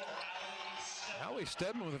 Allie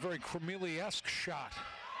Stedman with a very Cremili-esque shot.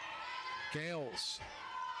 Gales.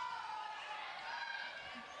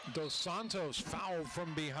 Dos Santos fouled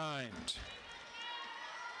from behind.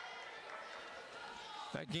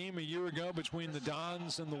 That game a year ago between the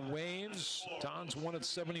Dons and the Waves, Dons won at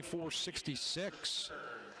 74-66.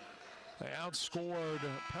 They outscored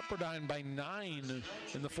Pepperdine by 9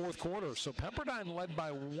 in the fourth quarter. So Pepperdine led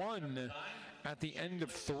by 1 at the end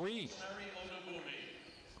of 3.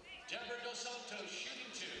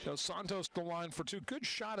 Dos Santos the line for 2. Good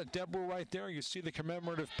shot at Deborah right there. You see the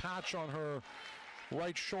commemorative patch on her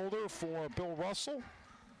right shoulder for Bill Russell.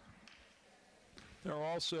 There are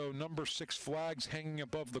also number 6 flags hanging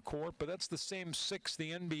above the court, but that's the same 6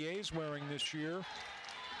 the NBA is wearing this year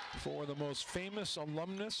for the most famous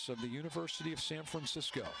alumnus of the University of San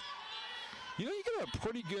Francisco. You know, you get a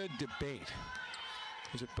pretty good debate.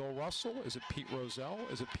 Is it Bill Russell? Is it Pete Rozelle?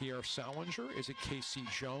 Is it Pierre Salinger? Is it Casey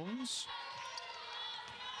Jones?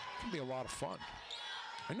 It can be a lot of fun.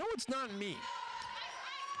 I know it's not me.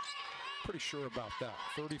 Pretty sure about that.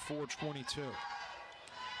 34-22.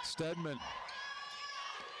 Stedman.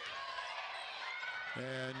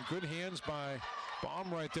 And good hands by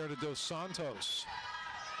Baum right there to Dos Santos.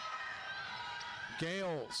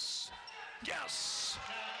 Gales. Yes!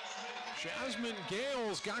 Jasmine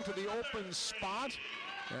Gales got to the open spot.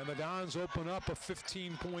 And the Dons open up a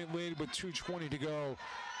 15-point lead with 2:20 to go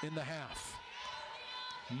in the half.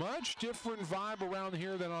 Much different vibe around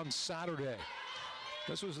here than on Saturday.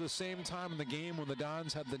 This was the same time in the game when the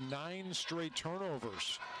Dons had the 9 straight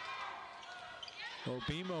turnovers.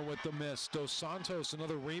 Obima with the miss. Dos Santos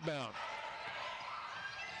another rebound.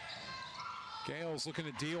 Gales looking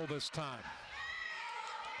to deal this time.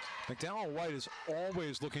 McDowell White is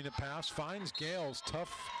always looking to pass. Finds Gales.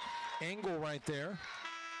 Tough angle right there.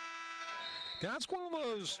 That's one of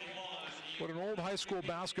those, what an old high school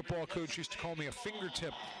basketball coach used to call me, a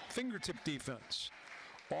fingertip defense.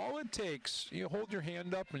 All it takes, you hold your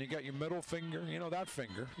hand up and you got your middle finger, you know that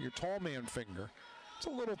finger, your tall man finger. It's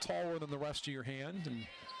a little taller than the rest of your hand, and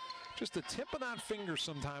just the tip of that finger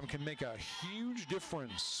sometime can make a huge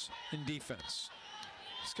difference in defense.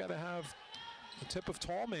 Just got to have the tip of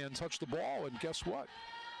tall man touch the ball, and guess what?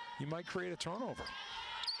 You might create a turnover.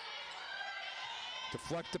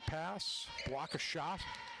 Deflect a pass, block a shot.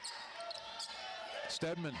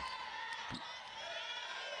 Stedman.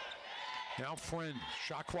 Now Friend,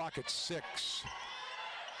 shot clock at 6.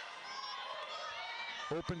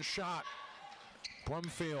 Open shot,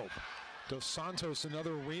 Brumfield. Dos Santos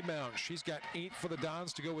another rebound. She's got 8 for the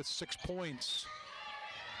Dons to go with 6 points.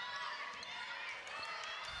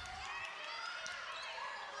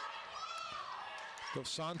 Dos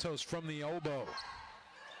Santos from the elbow.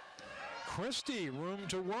 Christie, room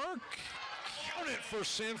to work. Count it for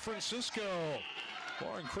San Francisco.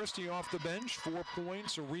 Lauren Christie off the bench, 4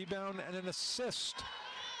 points, a rebound, and an assist.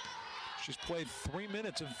 She's played 3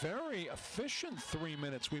 minutes, a very efficient 3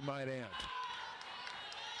 minutes, we might add.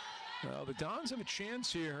 Well, the Dons have a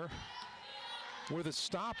chance here with a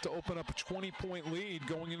stop to open up a 20-point lead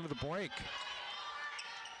going into the break.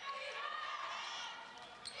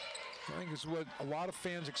 I think this is what a lot of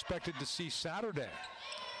fans expected to see Saturday.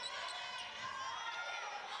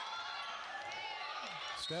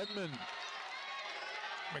 Stedman,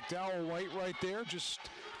 McDowell White right there, just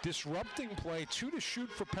disrupting play. 2 to shoot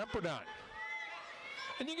for Pepperdine.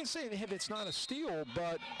 And you can say, hey, it's not a steal,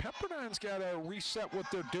 but Pepperdine's got to reset what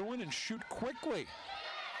they're doing and shoot quickly.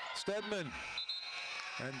 Stedman,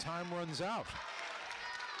 and time runs out.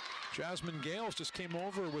 Jasmine Gales just came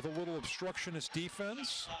over with a little obstructionist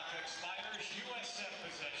defense.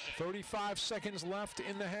 35 seconds left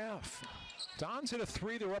in the half. Dons hit a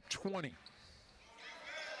 3, they're up 20.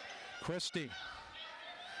 Christie.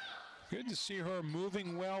 Good to see her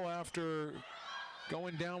moving well after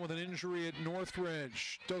going down with an injury at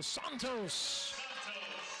Northridge. Dos Santos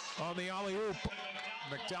on the alley-oop.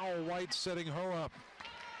 McDowell White setting her up.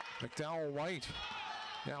 McDowell White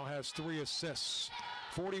now has 3 assists.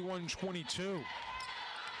 41-22.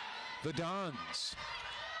 The Dons.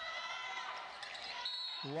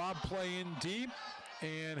 Lob play in deep.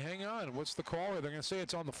 And hang on, what's the call? They're going to say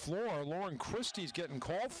it's on the floor. Lauren Christie's getting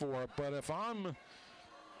called for it, but if I'm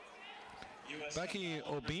Becky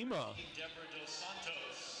Obima,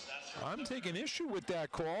 I'm taking issue with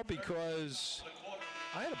that call because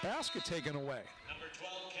I had a basket taken away.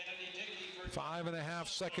 5.5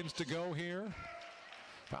 seconds to go here.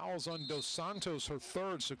 Fouls on Dos Santos, her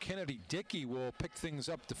 3rd, so Kennedy Dickey will pick things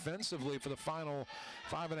up defensively for the final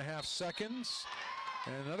 5.5 seconds.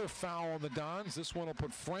 And another foul on the Dons. This one will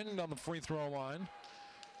put Friend on the free throw line.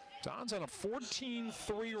 Dons on a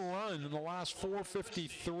 14-3 run in the last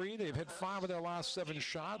 4:53. They've hit 5 of their last 7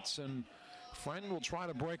 shots, and Friend will try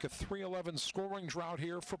to break a 3-11 scoring drought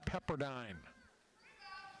here for Pepperdine.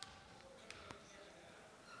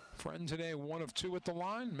 Friend today, 1 of 2 at the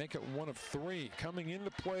line. Make it 1 of 3. Coming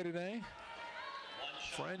into play today,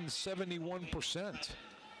 Friend 71%.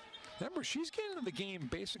 Remember, she's getting into the game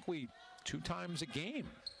basically 2 times a game.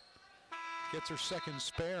 Gets her second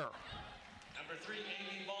spare. Number 3,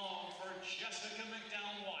 Amy Long for Jessica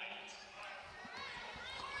McDowell-White.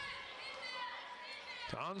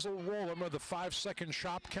 Dons will roll. Remember, the 5-second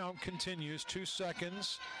shot count continues. 2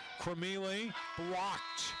 seconds. Cremili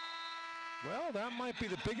blocked. Well, that might be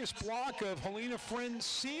the biggest block of Helena Friend's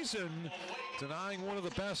season, denying one of the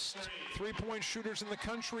best three-point shooters in the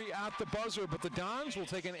country at the buzzer. But the Dons will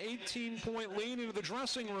take an 18-point lead into the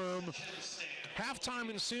dressing room. Halftime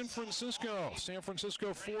in San Francisco. San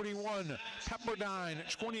Francisco 41, Pepperdine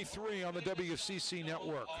 23 on the WCC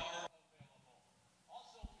network.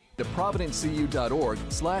 To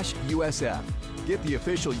providencecu.org/USF. Get the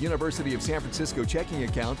official University of San Francisco checking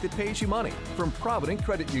account that pays you money from Provident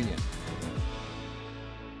Credit Union.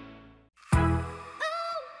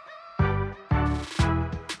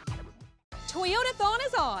 Toyota-thon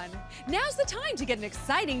is on. Now's the time to get an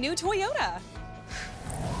exciting new Toyota.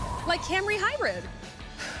 Like Camry Hybrid,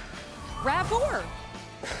 RAV4,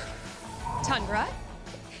 Tundra,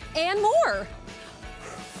 and more.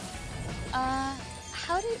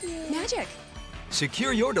 How did you... Magic.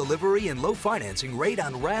 Secure your delivery and low financing rate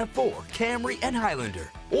on RAV4, Camry, and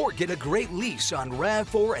Highlander. Or get a great lease on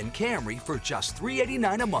RAV4 and Camry for just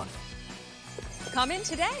 $389 a month. Come in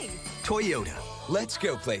today. Toyota. Let's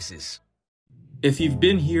go places. If you've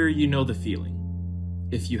been here, you know the feeling.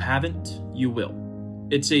 If you haven't, you will.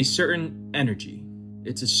 It's a certain energy.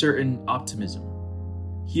 It's a certain optimism.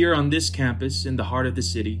 Here on this campus, in the heart of the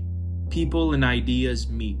city, people and ideas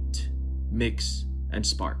meet, mix, and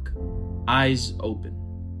spark. Eyes open.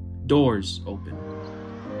 Doors open.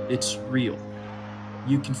 It's real.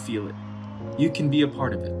 You can feel it. You can be a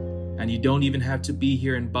part of it. And you don't even have to be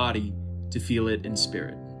here in body to feel it in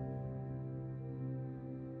spirit.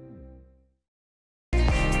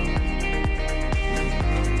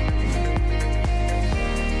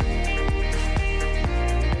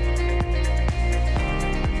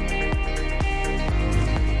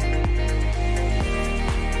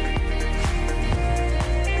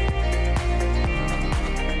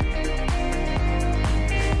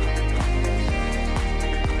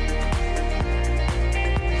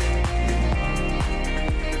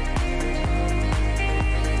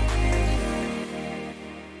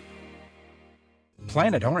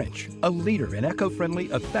 Planet Orange, a leader in eco-friendly,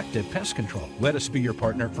 effective pest control. Let us be your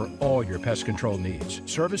partner for all your pest control needs,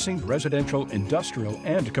 servicing residential, industrial,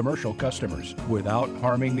 and commercial customers without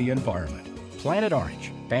harming the environment. Planet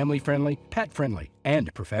Orange, family-friendly, pet-friendly,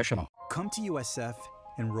 and professional. Come to USF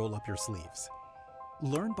and roll up your sleeves.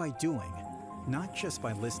 Learn by doing, not just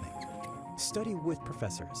by listening. Study with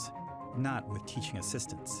professors, not with teaching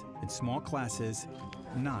assistants. In small classes,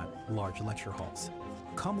 not large lecture halls.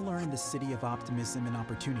 Come learn the city of optimism and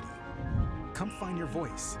opportunity. Come find your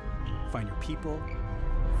voice, find your people,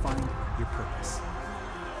 find your purpose.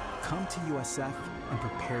 Come to USF and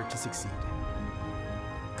prepare to succeed.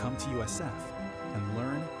 Come to USF and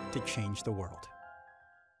learn to change the world.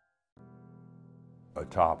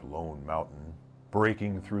 Atop Lone Mountain,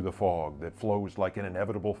 breaking through the fog that flows like an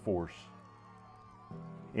inevitable force.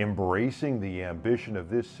 Embracing the ambition of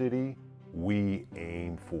this city, we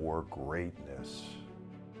aim for greatness.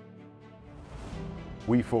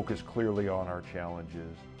 We focus clearly on our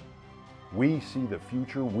challenges. We see the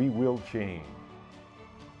future, we will change.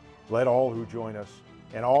 Let all who join us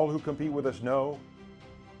and all who compete with us know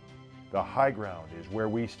the high ground is where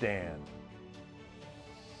we stand.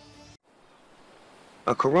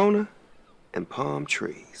 A Corona and palm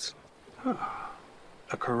trees.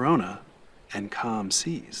 A Corona and calm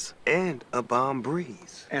seas. And a balm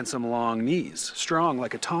breeze. And some long knees, strong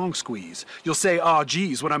like a tongue squeeze. You'll say, "Aw,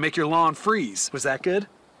 geez," when I make your lawn freeze. Was that good?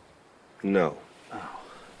 No. Oh.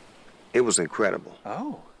 It was incredible.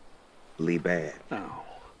 Oh. Lee bad. Oh.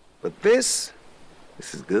 But this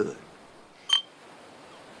is good.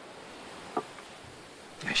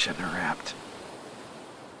 I shouldn't have rapped.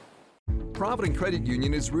 Provident Credit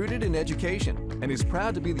Union is rooted in education and is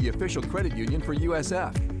proud to be the official credit union for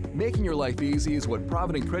USF. Making your life easy is what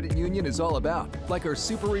Provident Credit Union is all about, like our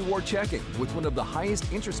Super Reward checking with one of the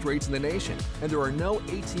highest interest rates in the nation, and there are no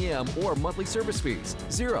ATM or monthly service fees,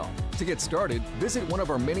 0. To get started, visit one of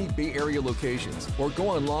our many Bay Area locations or go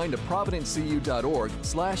online to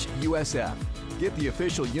providencecu.org/USF. Get the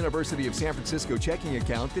official University of San Francisco checking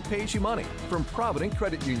account that pays you money from Provident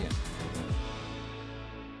Credit Union.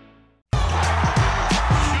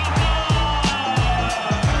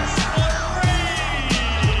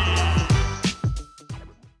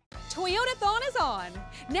 Toyota-thon is on. on.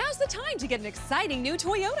 Now's the time to get an exciting new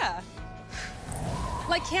Toyota.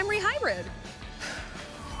 Like Camry Hybrid,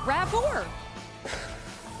 RAV4,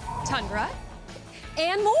 Tundra,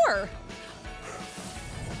 and more.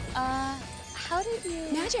 How did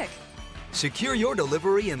you... Magic. Secure your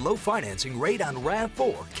delivery and low financing rate on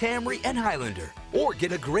RAV4, Camry, and Highlander. Or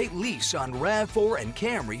get a great lease on RAV4 and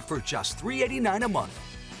Camry for just $389 a month.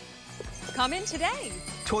 Come in today.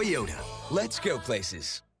 Toyota. Let's go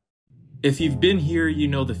places. If you've been here, you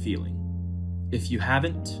know the feeling. If you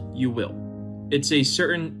haven't, you will. It's a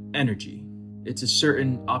certain energy. It's a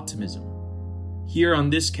certain optimism. Here on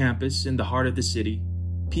this campus, in the heart of the city,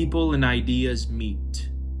 people and ideas meet,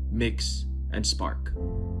 mix, and spark.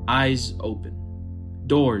 Eyes open.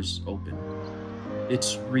 Doors open.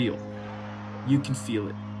 It's real. You can feel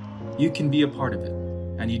it. You can be a part of it.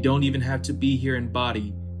 And you don't even have to be here in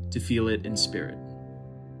body to feel it in spirit.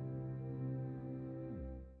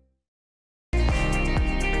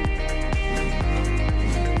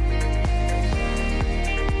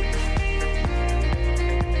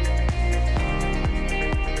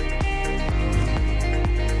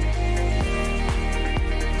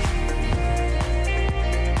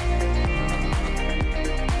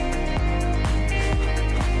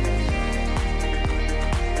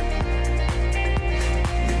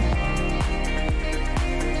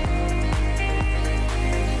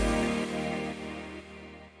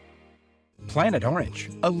 Planet Orange,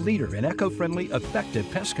 a leader in eco-friendly, effective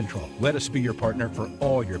pest control. Let us be your partner for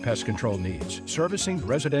all your pest control needs, servicing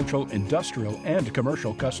residential, industrial, and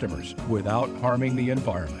commercial customers without harming the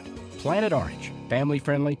environment. Planet Orange,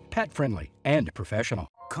 family-friendly, pet-friendly, and professional.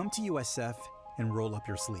 Come to USF and roll up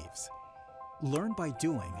your sleeves. Learn by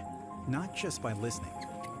doing, not just by listening.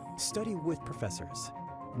 Study with professors,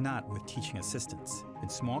 not with teaching assistants. In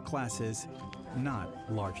small classes,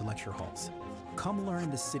 not large lecture halls. Come learn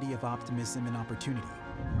the city of optimism and opportunity.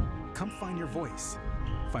 Come find your voice,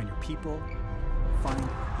 find your people, find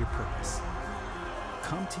your purpose.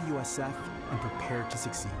 Come to USF and prepare to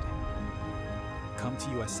succeed. Come to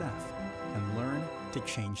USF and learn to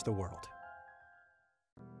change the world.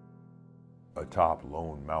 Atop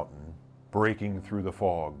Lone Mountain, breaking through the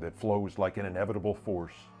fog that flows like an inevitable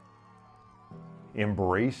force.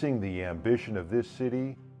 Embracing the ambition of this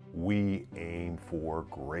city, we aim for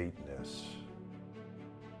greatness.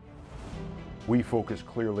 We focus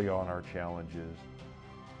clearly on our challenges.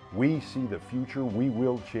 We see the future we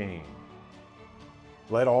will change.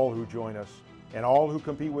 Let all who join us and all who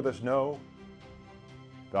compete with us know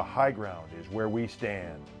the high ground is where we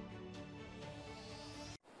stand.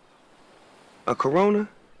 A Corona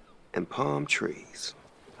and palm trees.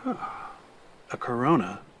 A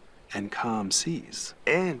Corona and calm seas.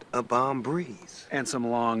 And a balm breeze. And some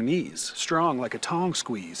long knees, strong like a tongue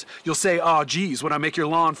squeeze. You'll say, "Aw, geez," when I make your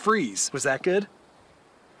lawn freeze. Was that good?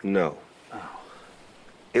 No. Oh.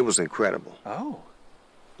 It was incredible. Oh.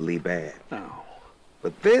 Lee bad. Oh.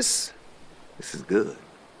 But this is good.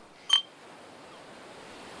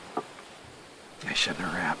 I shouldn't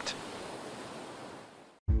have rapped.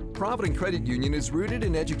 Provident Credit Union is rooted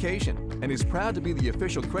in education and is proud to be the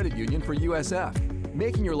official credit union for USF.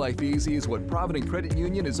 Making your life easy is what Provident Credit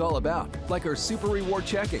Union is all about, like our Super Reward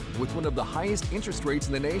Checking with one of the highest interest rates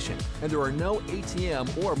in the nation, and there are no ATM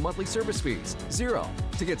or monthly service fees, zero.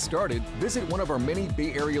 To get started, visit one of our many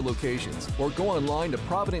Bay Area locations or go online to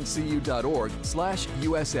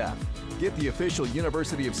providentcu.org/USF. Get the official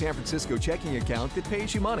University of San Francisco checking account that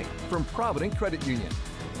pays you money from Provident Credit Union.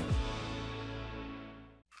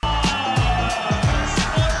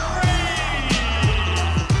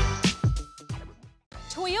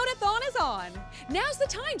 Toyotathon is on. Now's the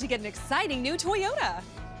time to get an exciting new Toyota.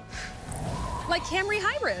 Like Camry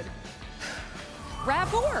Hybrid,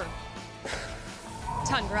 RAV4,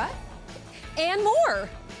 Tundra, and more.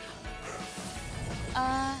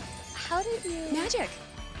 How did you... Magic.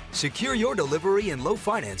 Secure your delivery and low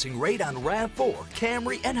financing rate on RAV4,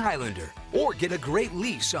 Camry, and Highlander. Or get a great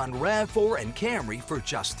lease on RAV4 and Camry for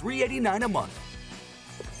just $389 a month.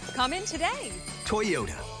 Come in today.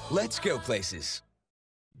 Toyota. Let's go places.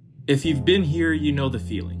 If you've been here, you know the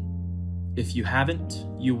feeling. If you haven't,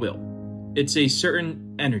 you will. It's a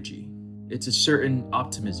certain energy. It's a certain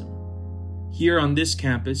optimism. Here on this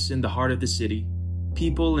campus, in the heart of the city,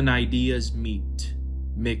 people and ideas meet,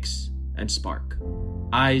 mix, and spark.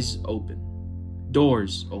 Eyes open.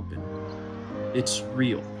 Doors open. It's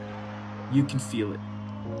real. You can feel it.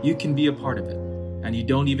 You can be a part of it. And you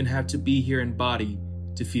don't even have to be here in body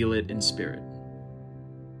to feel it in spirit.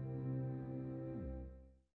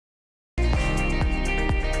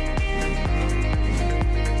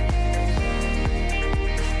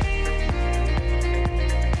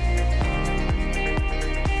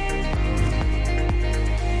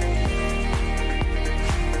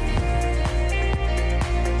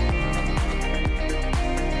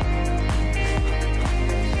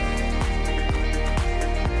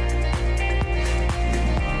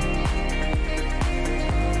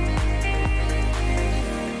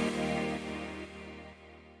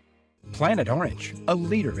 Planet Orange, a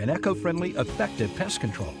leader in eco-friendly, effective pest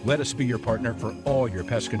control. Let us be your partner for all your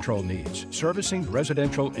pest control needs, servicing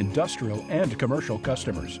residential, industrial, and commercial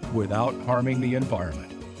customers without harming the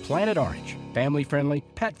environment. Planet Orange, family-friendly,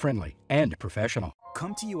 pet-friendly, and professional.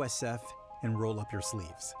 Come to USF and roll up your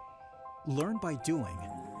sleeves. Learn by doing,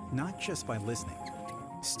 not just by listening.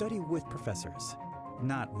 Study with professors,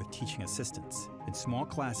 not with teaching assistants. In small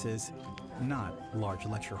classes, not large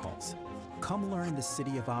lecture halls. Come learn the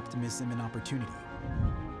city of optimism and opportunity.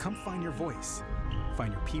 Come find your voice,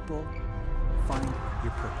 find your people, find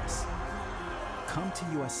your purpose. Come to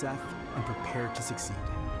USF and prepare to succeed.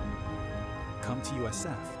 Come to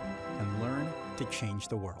USF and learn to change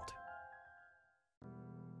the world.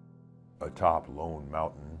 Atop Lone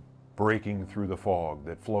Mountain, breaking through the fog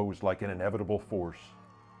that flows like an inevitable force.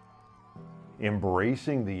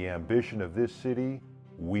 Embracing the ambition of this city,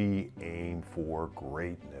 we aim for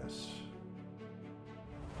greatness.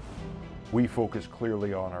 We focus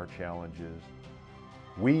clearly on our challenges.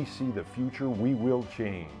 We see the future we will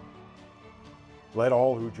change. Let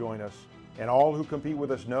all who join us and all who compete with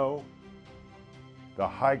us know the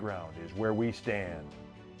high ground is where we stand.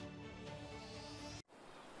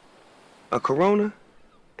 A Corona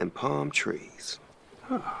and palm trees.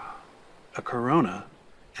 A Corona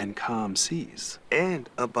and calm seas. And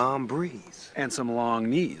a balm breeze. And some long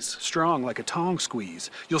knees, strong like a tong squeeze.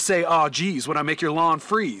 You'll say, "Aw, geez," when I make your lawn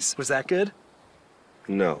freeze. Was that good?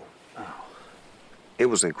 No. Oh. It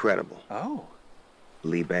was incredible. Oh.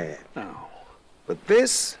 Lee bad. Oh. But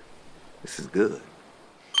this is good.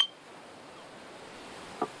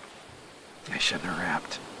 I shouldn't have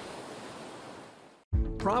rapped.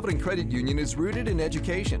 Provident Credit Union is rooted in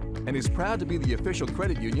education and is proud to be the official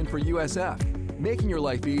credit union for USF. Making your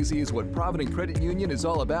life easy is what Provident Credit Union is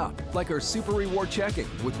all about, like our Super Reward Checking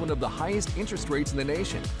with one of the highest interest rates in the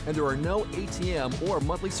nation, and there are no ATM or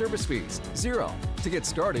monthly service fees. 0. To get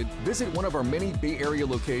started, visit one of our many Bay Area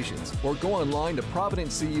locations or go online to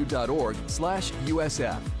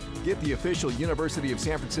providentcu.org/USF. Get the official University of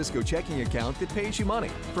San Francisco checking account that pays you money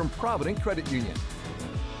from Provident Credit Union.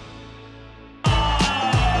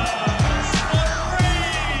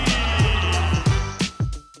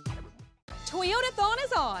 Toyota-thon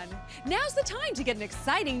is on. Now's the time to get an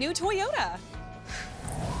exciting new Toyota.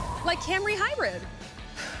 Like Camry Hybrid,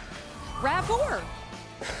 RAV4,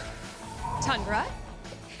 Tundra,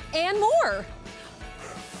 and more.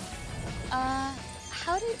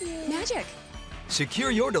 How did you... Magic.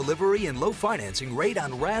 Secure your delivery and low financing rate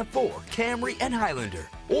on RAV4, Camry, and Highlander.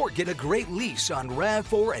 Or get a great lease on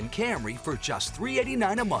RAV4 and Camry for just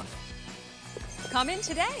 $389 a month. Come in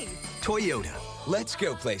today. Toyota. Let's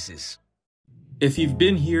go places. If you've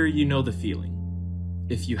been here, you know the feeling.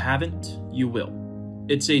 If you haven't, you will.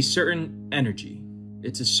 It's a certain energy.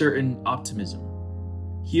 It's a certain optimism.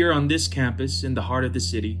 Here on this campus, in the heart of the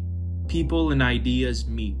city, people and ideas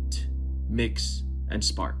meet, mix, and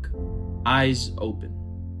spark. Eyes open.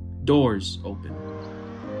 Doors open.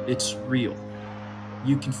 It's real.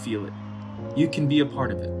 You can feel it. You can be a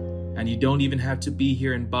part of it. And you don't even have to be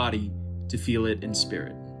here in body to feel it in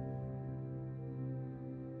spirit.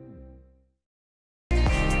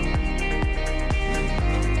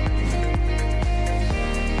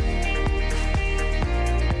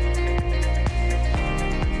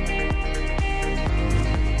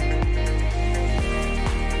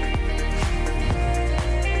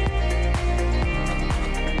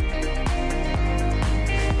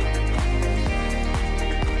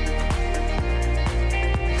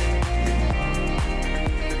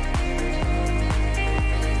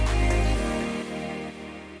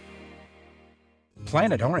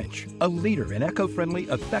 Planet Orange, a leader in eco-friendly,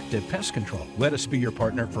 effective pest control. Let us be your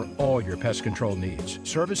partner for all your pest control needs,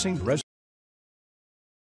 servicing residential.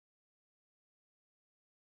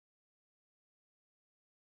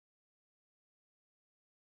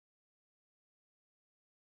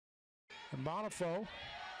 And Bonifo,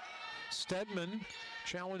 Stedman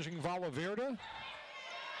challenging Valverde.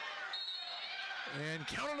 And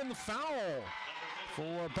counted in the foul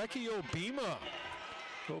for Becky Obima.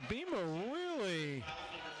 Obima really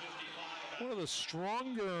one of the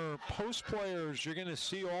stronger post players you're going to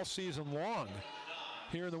see all season long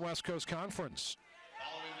here in the West Coast Conference.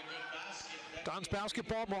 Don's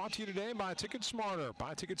Basketball brought to you today by Ticket Smarter.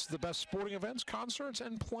 Buy tickets to the best sporting events, concerts,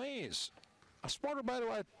 and plays. A smarter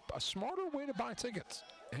way to buy tickets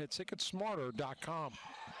at ticketsmarter.com.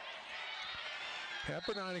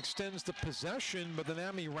 Pepperdine extends the possession, but then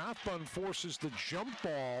Amy Rathbun forces the jump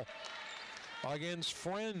ball against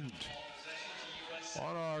Friend.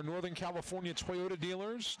 On our Northern California Toyota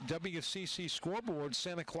dealers WCC scoreboard,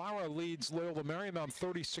 Santa Clara leads Loyola Marymount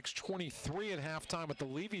 36-23 at halftime at the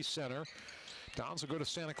Levy Center. Dons will go to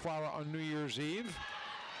Santa Clara on New Year's Eve.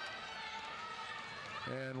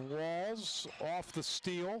 And Walls off the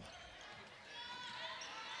steal.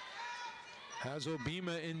 Has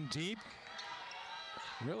Obima in deep.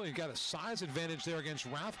 Really got a size advantage there against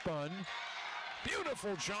Rathbun.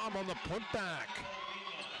 Beautiful job on the putback.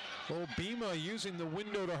 Obima using the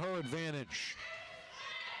window to her advantage.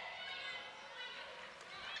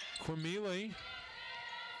 Cormili.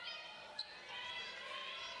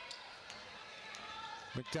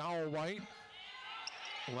 McDowell-White.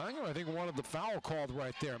 Langer, I think, wanted the foul called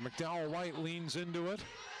right there. McDowell-White leans into it.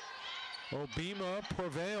 Obima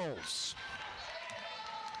prevails.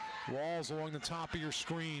 Walls along the top of your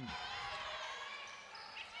screen.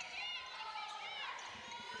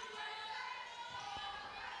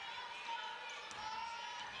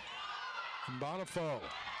 Bonifo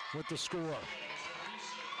with the score.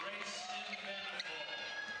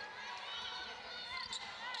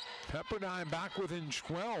 Pepperdine back within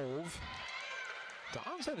 12.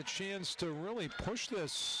 Dons had a chance to really push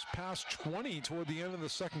this past 20 toward the end of the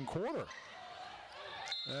second quarter.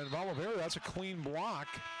 And Valverde, that's a clean block.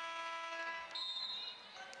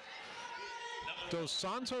 Dos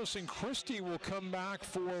Santos and Christie will come back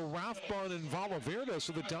for Rathbun and Valverde.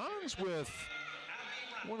 So the Dons with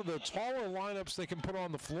one of the taller lineups they can put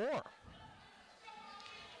on the floor.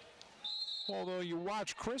 Although you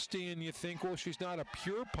watch Christie and you think, well, she's not a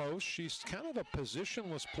pure post. She's kind of a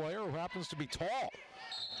positionless player who happens to be tall.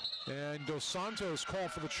 And Dos Santos call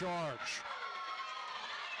for the charge.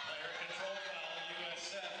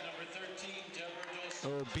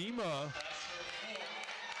 Obima,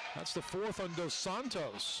 that's the fourth on Dos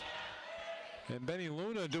Santos. And Benny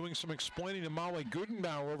Luna doing some explaining to Molly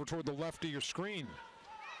Gudenbauer over toward the left of your screen.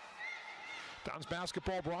 Dons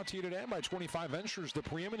basketball brought to you today by 25 Ventures, the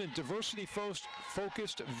preeminent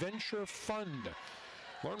diversity-focused venture fund.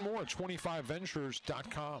 Learn more at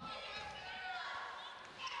 25ventures.com.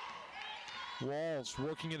 Walls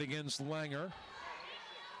working it against Langer.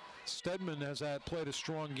 Stedman has played a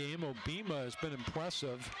strong game. Obima has been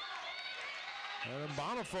impressive. And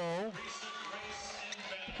Bonifo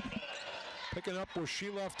picking up where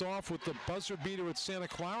she left off with the buzzer beater at Santa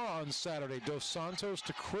Clara on Saturday. Dos Santos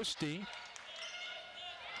to Christie.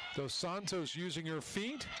 Dos Santos using her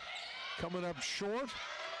feet, coming up short,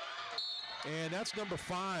 and that's number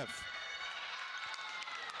 5.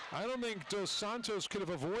 I don't think Dos Santos could have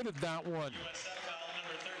avoided that one.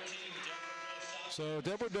 So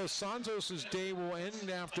Deborah Dos Santos' day will end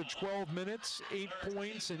after 12 minutes, 8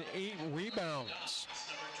 points and 8 rebounds.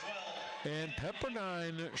 And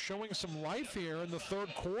Pepperdine showing some life here in the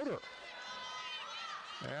third quarter.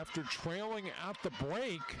 After trailing at the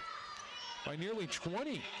break by nearly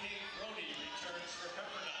 20.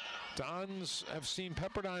 Dons have seen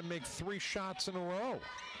Pepperdine make 3 shots in a row.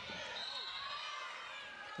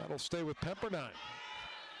 That'll stay with Pepperdine.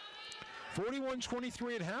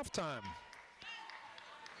 41-23 at halftime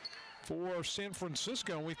for San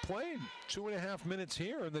Francisco. We've played 2.5 minutes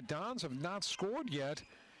here, and the Dons have not scored yet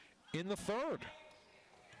in the third.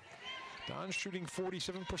 Dons shooting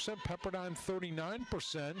 47%, Pepperdine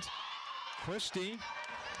 39%. Christie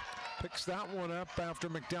picks that one up after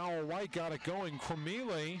McDowell-White got it going.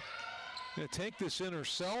 Cormili going to take this in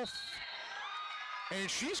herself, and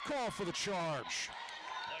she's called for the charge.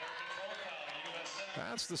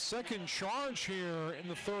 That's the second charge here in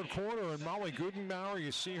the third quarter, and Molly Gudenbauer,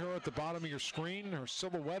 you see her at the bottom of your screen, her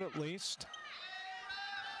silhouette at least.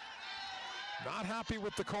 Not happy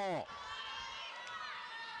with the call.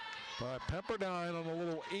 But Pepperdine on a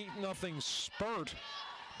little 8-0 spurt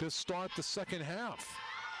to start the second half.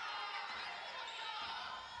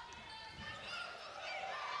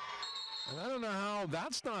 And I don't know how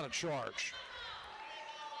that's not a charge.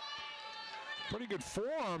 Pretty good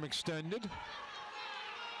forearm extended.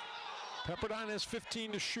 Pepperdine has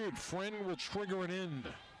 15 to shoot. Friend will trigger it in.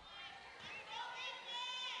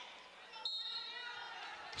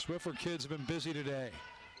 Swiffer kids have been busy today.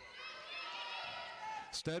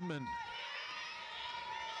 Stedman.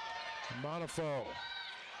 Bonifo.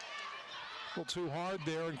 A little too hard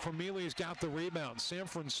there, and Cormili's got the rebound. San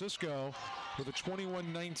Francisco with a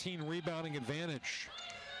 21-19 rebounding advantage.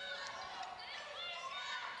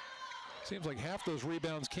 Seems like half those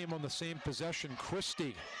rebounds came on the same possession.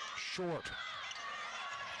 Christie, short.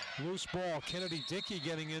 Loose ball, Kennedy Dickey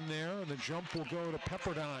getting in there, and the jump will go to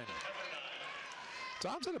Pepperdine.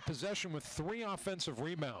 Dons had a possession with 3 offensive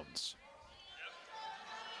rebounds.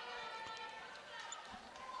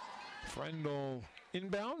 Friend will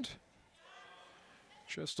inbound.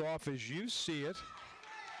 just off as you see it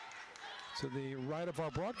to the right of our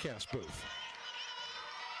broadcast booth.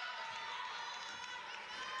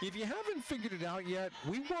 If you haven't figured it out yet,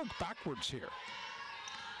 we work backwards here.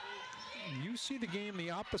 You see the game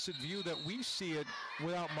the opposite view that we see it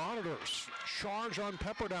without monitors. Charge on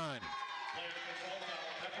Pepperdine.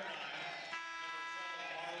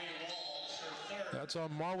 That's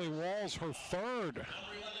on Marley Walls, her third.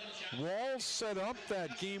 Walls set up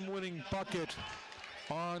that game-winning bucket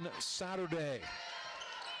on Saturday.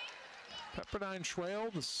 Pepperdine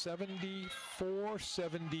trailed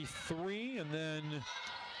 74-73, and then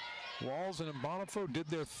Walls and Bonifo did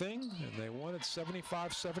their thing, and they won at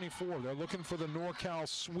 75-74. They're looking for the NorCal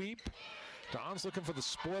sweep. Don's looking for the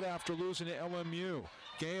split after losing to LMU.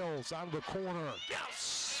 Gales out of the corner.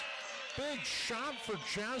 Yes! Big shot for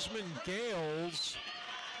Jasmine Gales.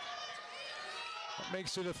 That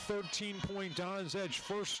makes it a 13-point Don's edge.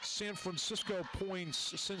 First San Francisco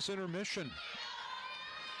points since intermission.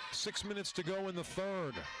 6 minutes to go in the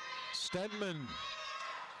third. Stedman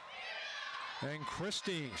and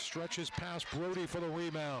Christie stretches past Brody for the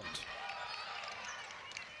rebound.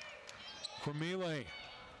 Cremile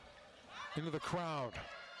into the crowd.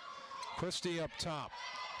 Christie up top.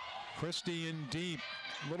 Christie in deep.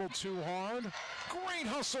 Little too hard. Great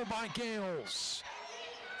hustle by Gales.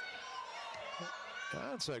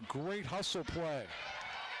 That's a great hustle play.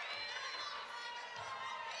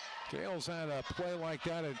 Gales had a play like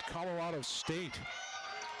that at Colorado State.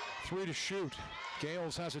 3 to shoot.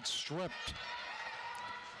 Gales has it stripped.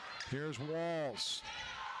 Here's Walls.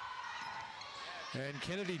 And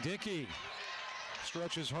Kennedy Dickey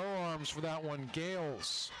stretches her arms for that one.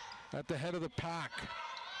 Gales at the head of the pack.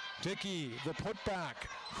 Dickey, the putback.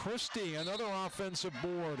 Christie, another offensive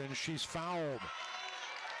board, and she's fouled.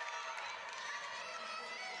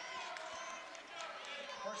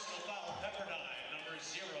 Personal foul, Pepperdine, number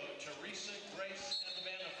 0, Teresa Grace and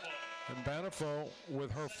Banifo. And Banifo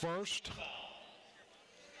with her first.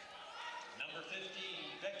 Number 15,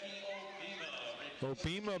 Becky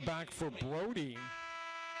Obima. Obima back for Brody.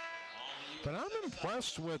 But I'm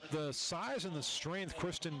impressed with the size and the strength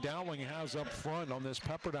Kristen Dowling has up front on this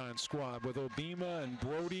Pepperdine squad with Obima and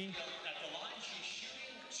Brody.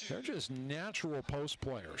 They're just natural post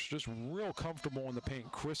players, just real comfortable in the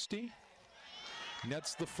paint. Christie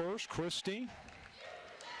nets the first. Christie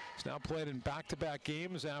has now played in back-to-back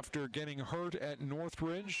games after getting hurt at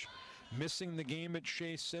Northridge, missing the game at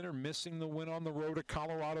Shea Center, missing the win on the road at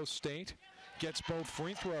Colorado State. Gets both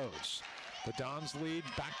free throws. The Dons lead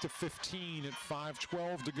back to 15 at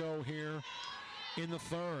 5:12 to go here in the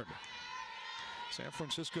third. San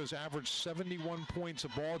Francisco's averaged 71 points a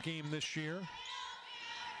ball game this year.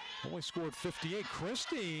 Only scored 58.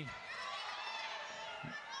 Christie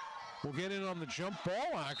will get in on the jump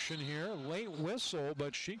ball action here. Late whistle,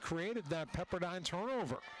 but she created that Pepperdine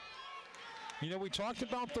turnover. You know, we talked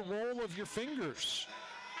about the role of your fingers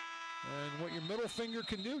and what your middle finger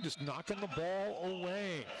can do, just knocking the ball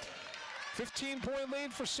away. 15-point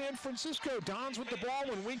lead for San Francisco. Dons with the ball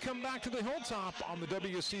when we come back to the Hilltop on the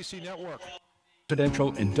WCC Network.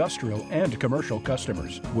 Residential, industrial, and commercial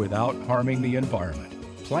customers without harming the environment.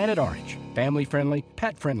 Planet Orange, family-friendly,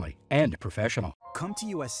 pet-friendly, and professional. Come to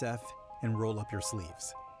USF and roll up your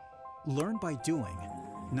sleeves. Learn by doing,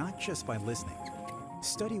 not just by listening.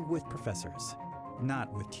 Study with professors,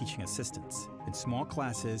 not with teaching assistants. In small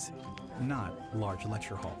classes, not large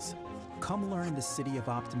lecture halls. Come learn the city of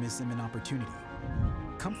optimism and opportunity.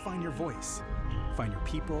 Come find your voice, find your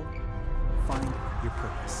people, find your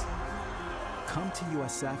purpose. Come to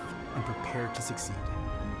USF and prepare to succeed.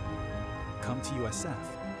 Come to USF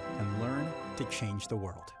and learn to change the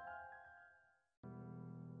world.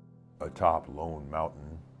 Atop Lone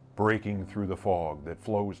Mountain, breaking through the fog that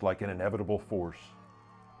flows like an inevitable force.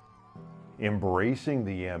 Embracing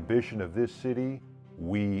the ambition of this city,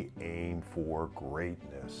 we aim for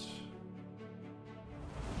greatness.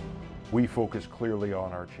 We focus clearly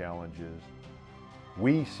on our challenges.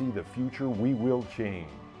 We see the future, we will change.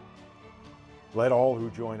 Let all who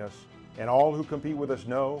join us and all who compete with us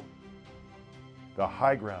know the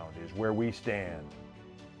high ground is where we stand.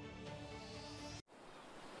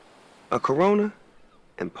 A Corona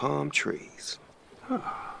and palm trees.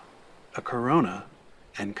 A Corona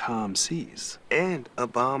and calm seas. And a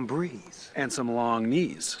balm breeze. And some long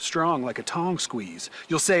knees, strong like a tong squeeze.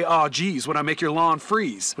 You'll say, "Aw, geez," when I make your lawn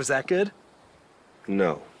freeze. Was that good?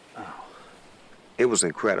 No. Oh. It was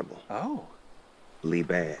incredible. Oh. Lee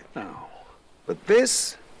bad. Oh. But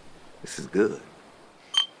this is good.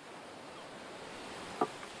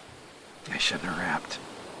 I shouldn't have rapped.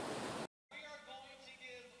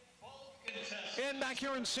 And back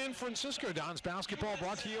here in San Francisco. Dons basketball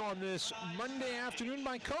brought to you on this Monday afternoon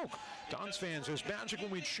by Coke. Dons fans, there's magic when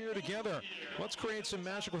we cheer together. Let's create some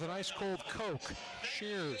magic with an ice cold Coke.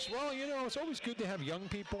 Cheers. Well, you know, it's always good to have young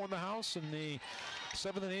people in the house in the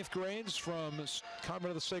 7th and 8th grades from Convent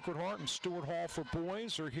of the Sacred Heart and Stewart Hall for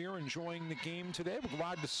boys are here enjoying the game today. We're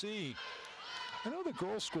glad to see. I know the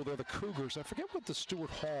girls' school, they're the Cougars. I forget what the Stewart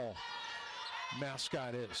Hall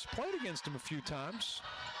mascot is. Played against them a few times.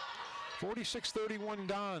 46-31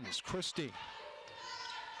 Dons. Christie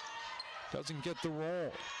doesn't get the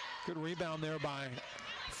roll. Good rebound there by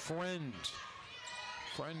Friend.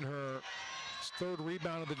 Friend, her third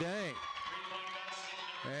rebound of the day.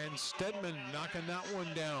 And Stedman knocking that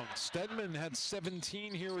one down. Stedman had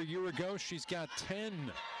 17 here a year ago. She's got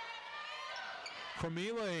 10.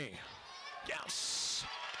 Cremile. Yes.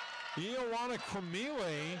 Ioana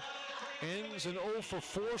Cremile ends an 0 for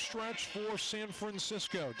 4 stretch for San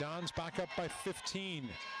Francisco. Dons back up by 15.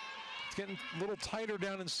 It's getting a little tighter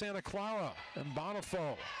down in Santa Clara. And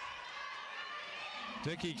Bonifo.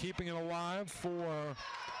 Dickey keeping it alive for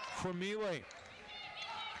Cremile.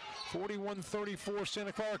 41-34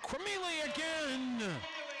 Santa Clara. Cremile again!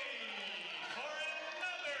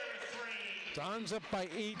 Dons up by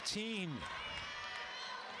 18.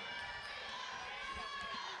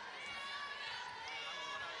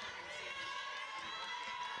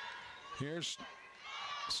 Here's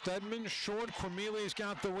Stedman, short. Cremile's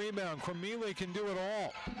got the rebound. Cremile can do it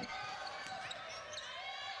all.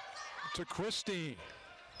 To Christie.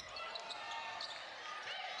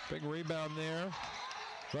 Big rebound there.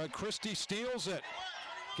 But Christie steals it.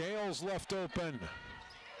 Gale's left open.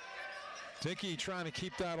 Dickey trying to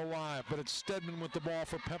keep that alive, but it's Stedman with the ball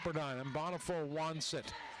for Pepperdine, and Bonifo wants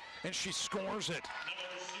it. And she scores it.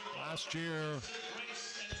 Last year,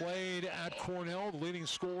 played at Cornell, the leading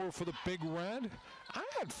scorer for the Big Red. I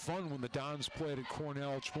had fun when the Dons played at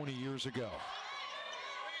Cornell 20 years ago.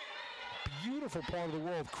 Beautiful part of the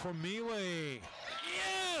world. Cremile.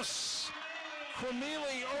 Yes! Cremile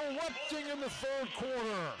erupting in the third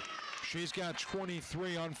quarter. She's got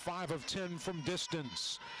 23 on 5 of 10 from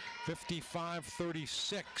distance.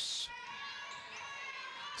 55-36.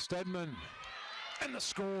 Stedman and the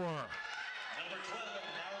score.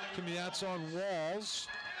 Give me that's on Walls.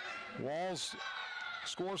 Walls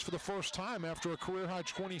scores for the first time after a career-high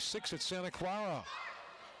 26 at Santa Clara.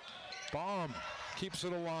 Baum keeps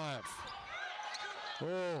it alive.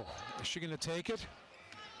 Oh, is she going to take it?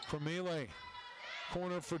 Cremile.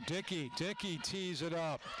 Corner for Dickey. Dickey tees it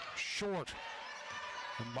up. Short.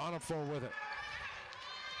 And Bonifo with it.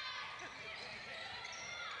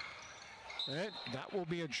 And that will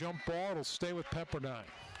be a jump ball. It'll stay with Pepperdine.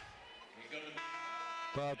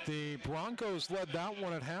 But the Broncos led that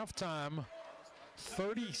one at halftime,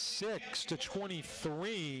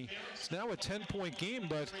 36-23. It's now a 10-point game,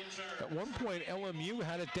 but at one point LMU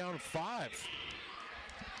had it down 5.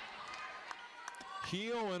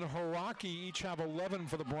 Heel and Haraki each have 11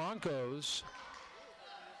 for the Broncos.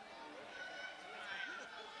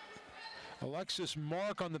 Alexis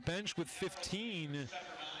Mark on the bench with 15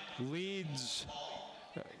 leads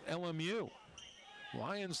LMU.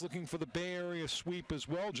 Lions looking for the Bay Area sweep as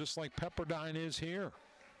well, just like Pepperdine is here.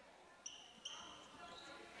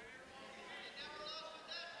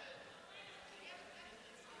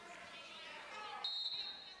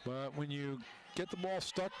 But when you get the ball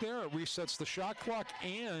stuck there, it resets the shot clock,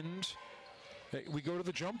 and we go to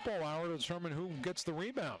the jump ball hour to determine who gets the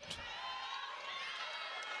rebound.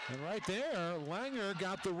 And right there, Langer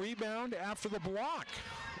got the rebound after the block.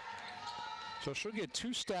 So she'll get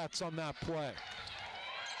 2 stats on that play.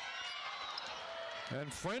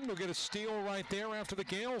 And Friend will get a steal right there after the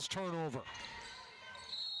Gales turnover.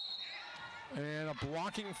 And a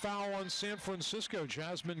blocking foul on San Francisco.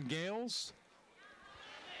 Jasmine Gales.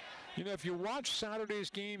 You know, if you watched Saturday's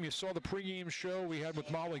game, you saw the pregame show we had with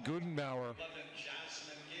Molly Gudenbauer.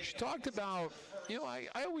 She talked about, you know, I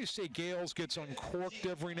always say Gales gets uncorked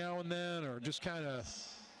every now and then, or just kind of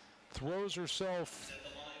throws herself,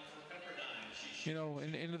 you know,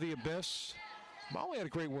 into the abyss. Molly had a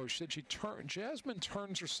great word. She said Jasmine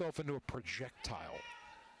turns herself into a projectile.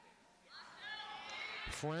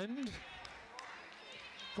 Friend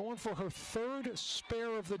going for her 3rd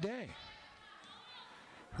spare of the day.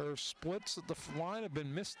 Her splits at the line have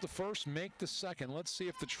been missed the first, make the second. Let's see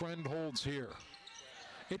if the trend holds here.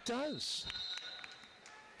 It does.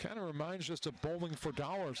 Kind of reminds us of Bowling for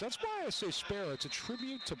Dollars. That's why I say spare. It's a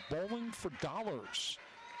tribute to Bowling for Dollars.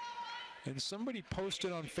 And somebody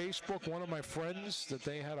posted on Facebook, one of my friends, that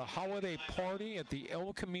they had a holiday party at the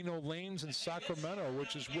El Camino Lanes in Sacramento,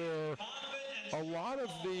 which is where a lot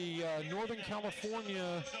of the Northern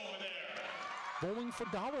California Bowling for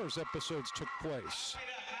Dollars episodes took place.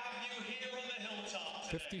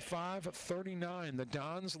 55-39. The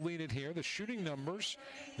Dons lead it here. The shooting numbers.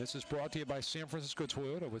 This is brought to you by San Francisco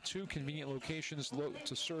Toyota with 2 convenient locations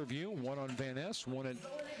to serve you. One on Van Ness, one at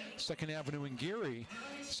 2nd Avenue in Geary.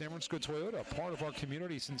 San Francisco Toyota, part of our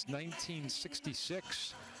community since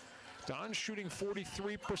 1966. Dons shooting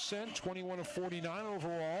 43%, 21 of 49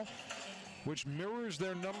 overall, which mirrors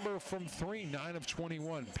their number from 3, 9 of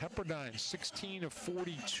 21. Pepperdine, 16 of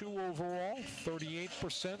 42 overall,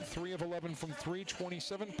 38%, 3 of 11 from 3,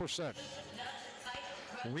 27%.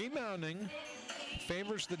 Rebounding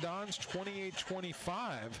favors the Dons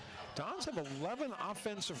 28-25. Dons have 11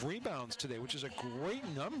 offensive rebounds today, which is a great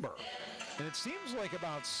number. And it seems like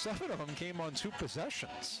about 7 of them came on 2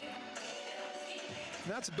 possessions.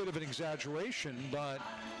 And that's a bit of an exaggeration, but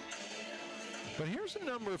here's a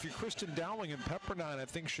number, if you're Kristen Dowling and Pepperdine, I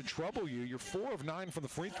think should trouble you. You're 4 of 9 from the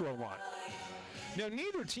free throw line. Now,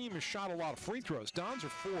 neither team has shot a lot of free throws. Dons are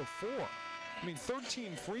 4 of 4. I mean,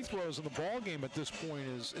 13 free throws in the ball game at this point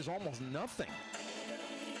is almost nothing.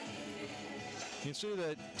 You see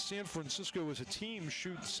that San Francisco as a team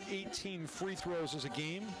shoots 18 free throws as a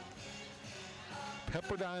game.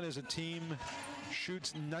 Pepperdine as a team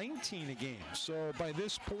shoots 19 a game. So by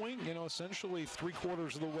this point, essentially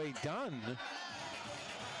 3/4 of the way done,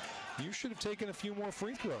 you should have taken a few more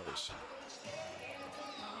free throws.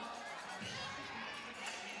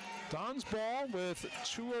 Dons ball with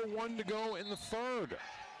 2:01 to go in the third.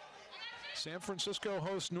 San Francisco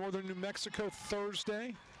hosts Northern New Mexico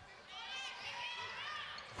Thursday.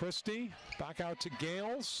 Christie back out to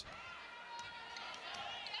Gales.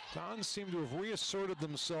 Dons seem to have reasserted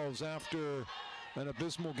themselves after an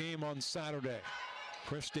abysmal game on Saturday.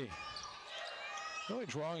 Christie really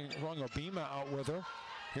drawing Obima out with her.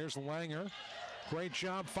 Here's Langer. Great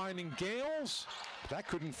job finding Gales, but that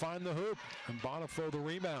couldn't find the hoop. And Bonifaux the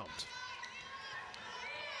rebound.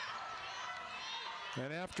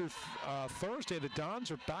 And after Thursday, the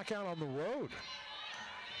Dons are back out on the road.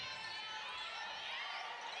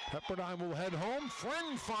 Pepperdine will head home.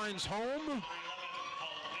 Friend finds home.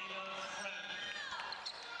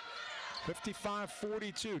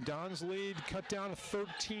 55-42. Dons lead cut down to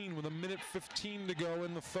 13 with 1:15 to go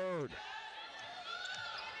in the third.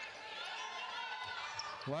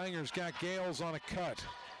 Langer's got Gales on a cut.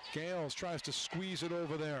 Gales tries to squeeze it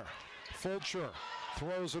over there. Fulcher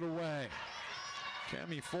throws it away.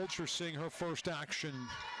 Cami Fulcher seeing her first action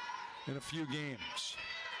in a few games.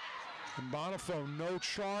 And Bonifaux, no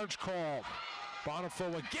charge called.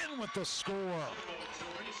 Bonifaux again with the score.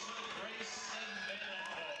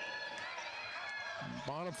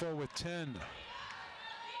 Bonifaux with 10.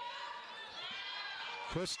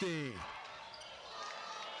 Christie.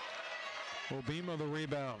 Obima the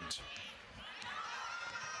rebound.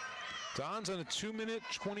 Dons on a 2-minute,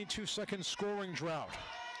 22-second scoring drought.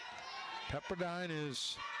 Pepperdine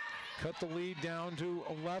has cut the lead down to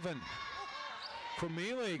 11.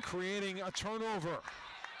 Cremile creating a turnover.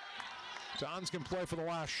 Dons can play for the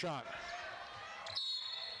last shot.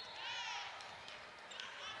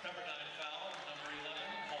 Pepperdine foul, number 11,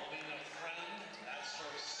 Paulina Friend. That's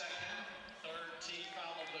her second, third team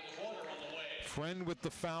foul of the quarter on the way. Friend with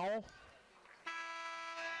the foul.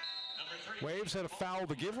 Waves had a foul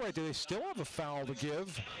to give right there. They still have a foul to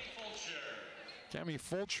give. Cami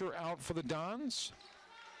Fulcher out for the Dons.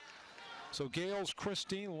 So Gales,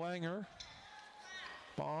 Christie, Langer,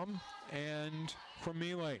 Baum, and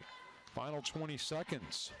Cremile. Final 20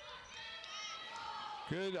 seconds.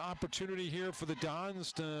 Good opportunity here for the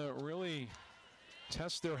Dons to really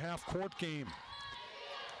test their half-court game.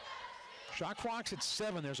 Shot clock's at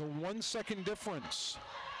 7. There's a 1-second difference.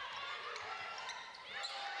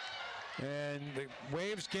 And the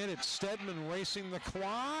Waves get it. Stedman racing the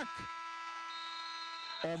clock.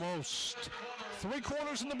 Almost.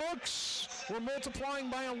 3/4 in the books. We're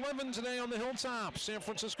multiplying by 11 today on the Hilltop. San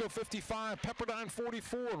Francisco 55, Pepperdine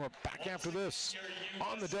 44. And we're back after this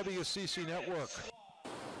on the WCC Network.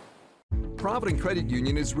 Provident Credit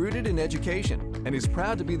Union is rooted in education and is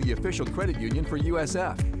proud to be the official credit union for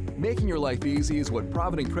USF. Making your life easy is what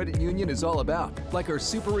Provident Credit Union is all about, like our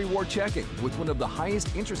Super Reward checking with one of the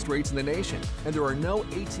highest interest rates in the nation, and there are no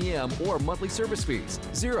ATM or monthly service fees,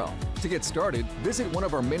 0. To get started, visit one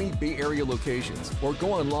of our many Bay Area locations or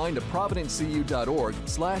go online to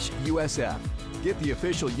providentcu.org/USF. Get the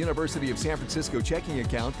official University of San Francisco checking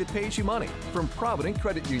account that pays you money from Provident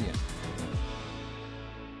Credit Union.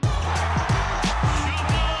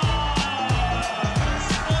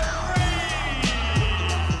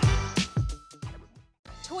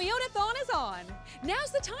 Toyota-thon is on.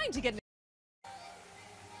 Now's the time to get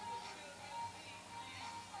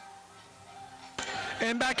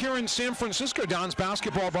And back here in San Francisco, Don's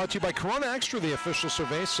basketball brought to you by Corona Extra, the official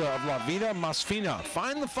cerveza of La Vida Más Fina.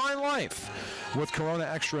 Find the fine life with Corona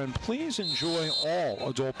Extra, and please enjoy all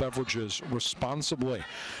adult beverages responsibly.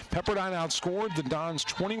 Pepperdine outscored the Dons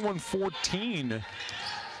 21-14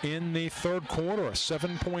 in the third quarter, a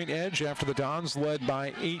 7-point edge after the Dons led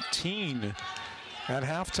by 18 at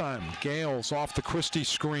halftime. Gales off the Christie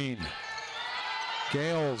screen.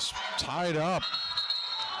 Gales tied up.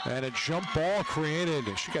 And a jump ball created.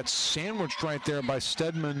 She got sandwiched right there by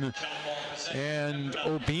Stedman and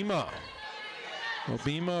Obima.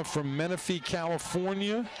 Obima from Menifee,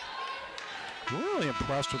 California. Really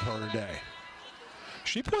impressed with her today.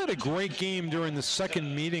 She played a great game during the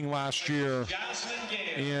second meeting last year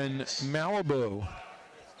in Malibu.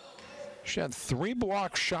 She had 3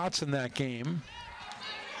 block shots in that game.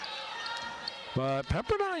 But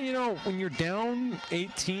Pepperdine, you know, when you're down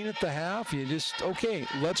 18 at the half, you just, okay,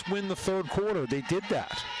 let's win the third quarter. They did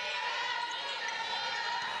that.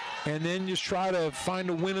 And then just try to find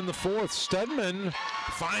a win in the fourth. Stedman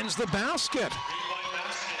finds the basket.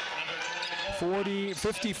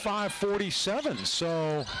 55-47.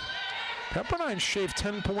 So Pepperdine shaved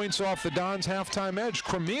 10 points off the Dons' halftime edge.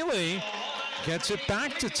 Cremili gets it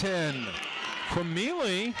back to 10.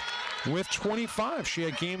 Cremili with 25. She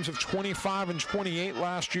had games of 25 and 28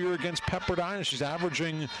 last year against Pepperdine. She's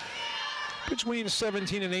averaging between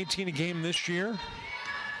 17 and 18 a game this year.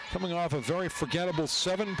 Coming off a very forgettable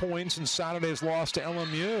 7 points in Saturday's loss to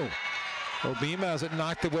LMU. Obima has it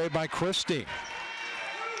knocked away by Christie.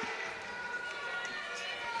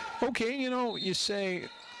 Okay, you know, you say,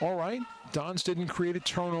 all right, Dons didn't create a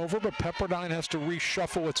turnover, but Pepperdine has to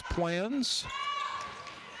reshuffle its plans.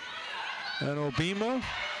 And Obima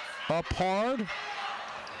up hard,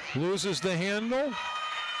 loses the handle,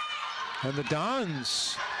 and the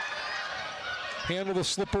Dons handle the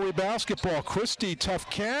slippery basketball. Christie, tough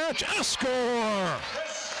catch, a score!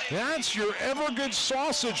 That's your Evergood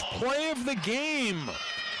sausage play of the game.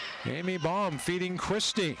 Amy Baum feeding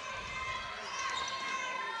Christie.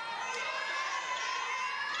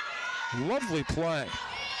 Lovely play.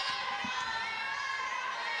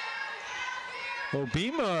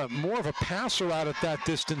 Obima, more of a passer out at that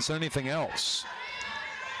distance than anything else.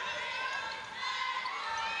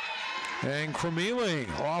 And Cremili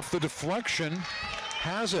off the deflection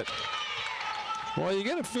has it. Well, you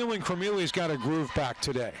get a feeling Cremili's got a groove back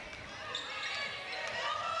today.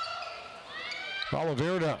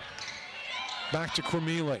 Valverde back to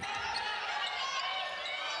Cremili.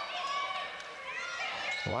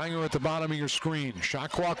 Langer at the bottom of your screen.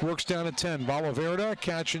 Shot clock works down to 10. Valverde,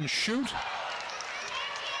 catch and shoot.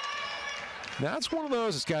 That's one of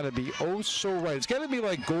those, it's got to be oh so right. It's got to be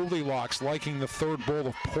like Goldilocks liking the third bowl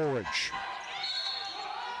of porridge.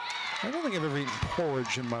 I don't think I've ever eaten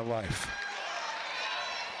porridge in my life.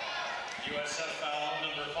 USF foul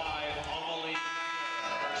number 5, Amelie,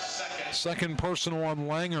 her Second personal on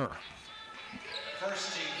Langer.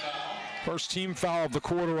 First team foul. First team foul of the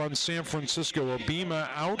quarter on San Francisco. Obima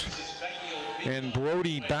out and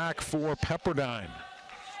Brody back for Pepperdine.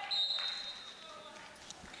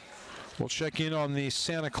 We'll check in on the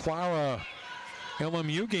Santa Clara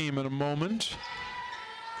LMU game in a moment.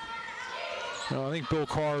 I think Bill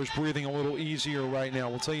Carr is breathing a little easier right now.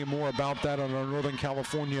 We'll tell you more about that on our Northern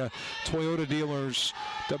California Toyota dealers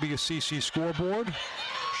WCC scoreboard.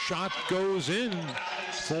 Shot goes in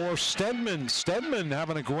for Stedman. Stedman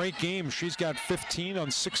having a great game. She's got 15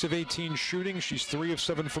 on 6 of 18 shooting. She's 3 of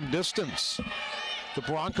 7 from distance. The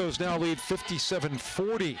Broncos now lead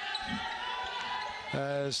 57-40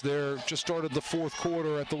 as they're just started the fourth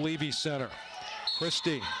quarter at the Levy Center.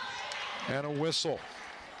 Christie and a whistle.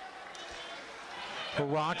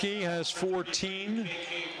 Haraki has 14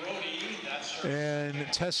 and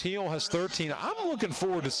Tess Heel has 13. I'm looking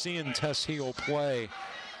forward to seeing Tess Heel play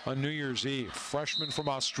on New Year's Eve. Freshman from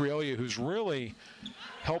Australia who's really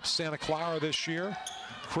helped Santa Clara this year.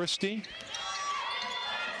 Christie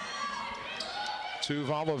to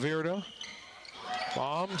Valverde.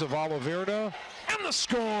 Bomb to Valverde. And the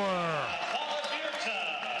score!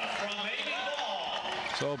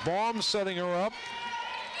 So Baum setting her up.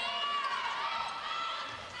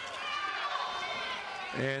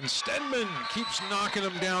 And Stedman keeps knocking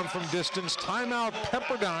him down from distance. Timeout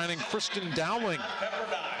Pepperdine and Kristen Dowling.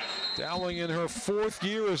 Dowling in her 4th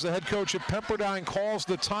year as the head coach at Pepperdine calls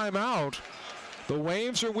the timeout. The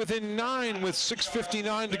Waves are within 9 with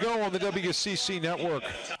 6:59 to go on the WCC network.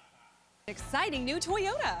 Exciting new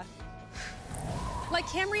Toyota. Like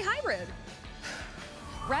Camry Hybrid,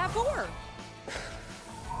 RAV4,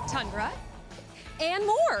 Tundra, and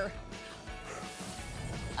more.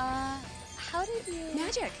 How did you...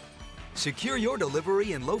 Magic. Secure your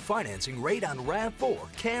delivery and low financing rate on RAV4,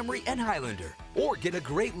 Camry, and Highlander. Or get a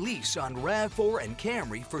great lease on RAV4 and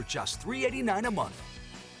Camry for just $389 a month.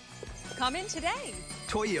 Come in today.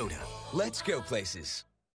 Toyota. Let's go places.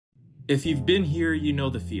 If you've been here, you know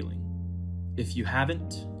the feeling. If you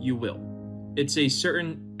haven't, you will. It's a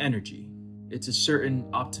certain energy. It's a certain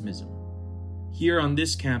optimism. Here on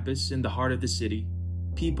this campus, in the heart of the city,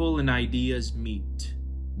 people and ideas meet,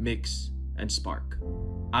 mix, and spark.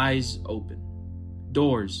 Eyes open.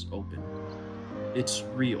 Doors open. It's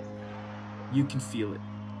real. You can feel it.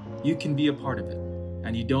 You can be a part of it.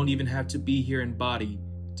 And you don't even have to be here in body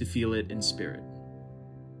to feel it in spirit.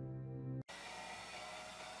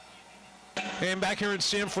 And back here in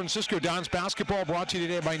San Francisco, Dons basketball brought to you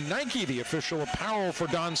today by Nike, the official apparel for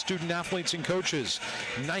Dons student athletes and coaches.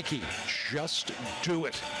 Nike, just do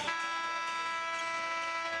it.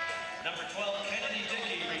 Number 12, Kennedy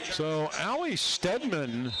Dickey returns. So Allie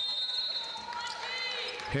Steadman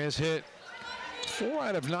has hit 4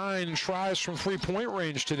 out of 9 tries from three-point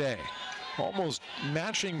range today, almost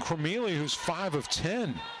matching Cremeli, who's 5 of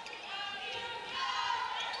 10.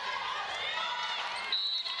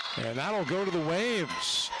 And that'll go to the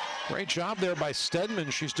Waves. Great job there by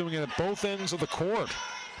Steadman. She's doing it at both ends of the court.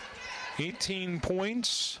 18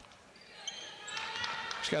 points.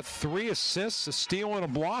 She's got 3 assists, a steal, and a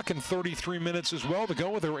block in 33 minutes as well to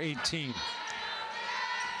go with her 18.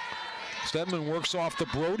 Steadman works off the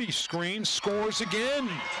Brody screen, scores again.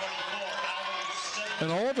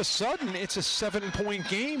 And all of a sudden, it's a 7-point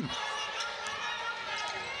game.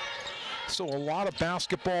 So a lot of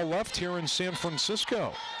basketball left here in San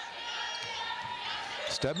Francisco.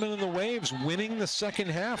 Steadman and the Waves winning the second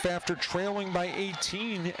half after trailing by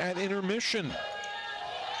 18 at intermission.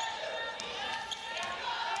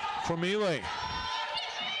 Cremeli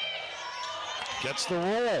gets the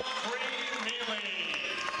roll.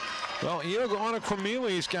 Well, Iogana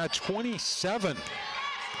Cremeli's got 27.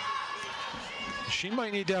 She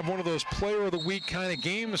might need to have one of those player of the week kind of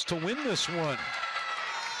games to win this one.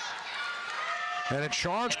 And a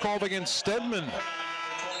charge called against Steadman.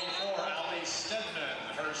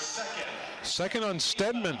 Second on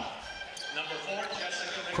Steadman.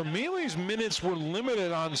 Cremeli's minutes were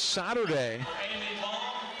limited on Saturday.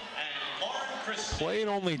 Played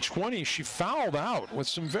only 20. She fouled out with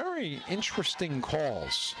some very interesting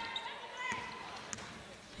calls.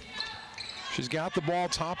 She's got the ball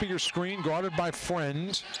top of your screen, guarded by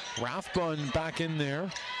Friend. Rathbun back in there.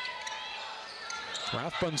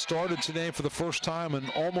 Rathbun started today for the first time in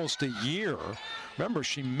almost a year. Remember,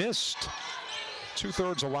 she missed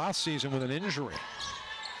 2/3 of last season with an injury.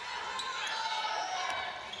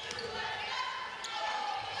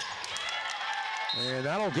 And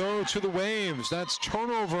that'll go to the Waves. That's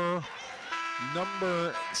turnover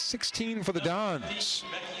number 16 for the Dons.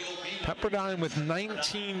 Pepperdine with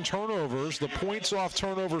 19 turnovers. The points off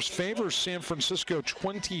turnovers favors San Francisco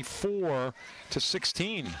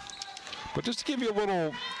 24-16. But just to give you a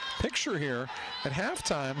little picture here, at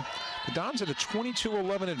halftime, the Dons had a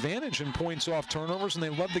 22-11 advantage in points off turnovers, and they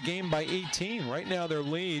led the game by 18. Right now, their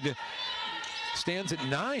lead stands at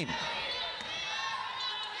 9.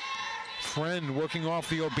 Friend working off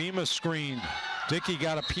the Obima screen. Dickey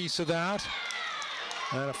got a piece of that.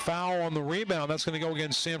 And a foul on the rebound. That's going to go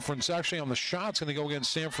against San Francisco. Actually, on the shot, it's going to go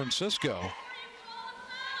against San Francisco.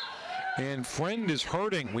 And Friend is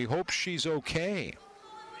hurting. We hope she's okay.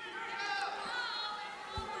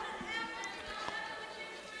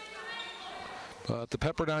 But the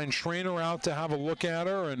Pepperdine trainer out to have a look at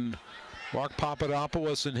her, and Mark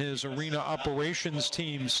Papadopoulos and his arena operations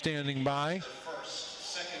team standing by.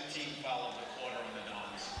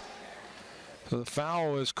 So the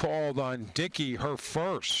foul is called on Dickey, her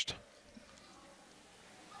first.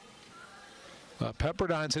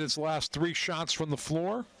 Pepperdine's hit its last 3 shots from the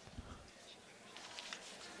floor.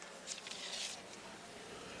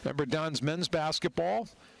 Remember Don's men's basketball.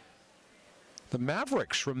 The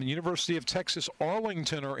Mavericks from the University of Texas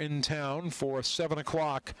Arlington are in town for a 7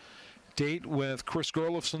 o'clock date with Chris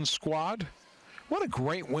Gerlofson's squad. What a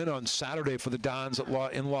great win on Saturday for the Dons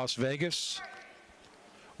in Las Vegas.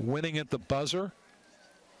 Winning at the buzzer.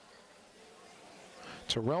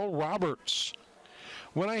 Terrell Roberts.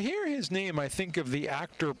 When I hear his name, I think of the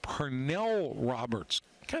actor Pernell Roberts.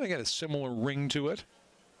 Kind of got a similar ring to it.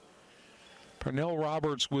 Pernell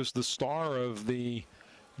Roberts was the star of the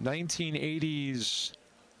 1980s,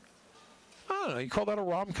 I don't know, you call that a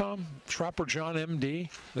rom-com? Trapper John M.D.,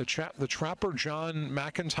 the Trapper John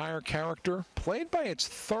McIntyre character, played by its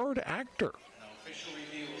 3rd actor. Official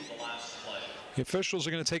review of the last play. The officials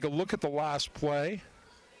are going to take a look at the last play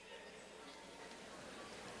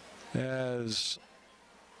as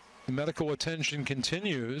medical attention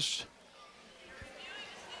continues.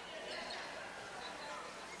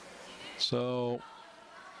 So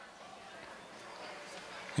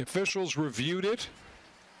the officials reviewed it,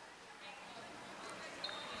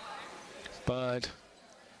 but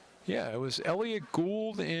yeah, it was Elliott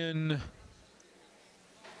Gould in.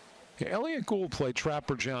 Yeah, Elliott Gould played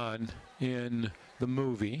Trapper John in the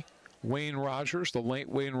movie. Wayne Rogers, the late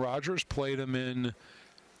Wayne Rogers, played him in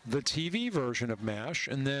the TV version of MASH,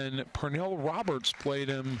 and then Pernell Roberts played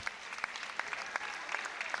him.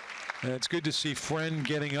 And it's good to see Friend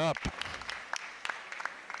getting up.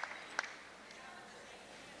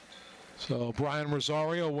 So Brian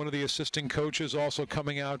Rosario, one of the assistant coaches, also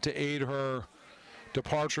coming out to aid her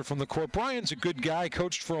departure from the court. Brian's a good guy,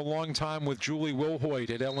 coached for a long time with Julie Wilhoit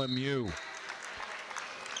at LMU.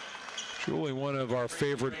 Julie, one of our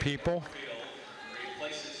favorite people.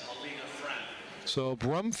 So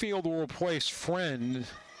Brumfield will replace Friend.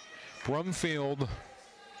 Brumfield.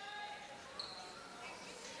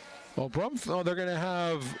 Well, they're going to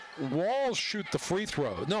have Walls shoot the free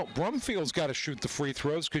throw. No, Brumfield's got to shoot the free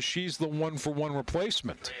throws because she's the one-for-one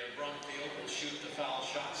replacement.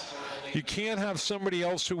 You can't have somebody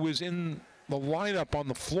else who was in the lineup on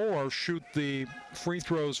the floor shoot the free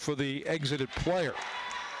throws for the exited player.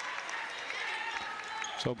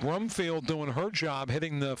 So Brumfield doing her job,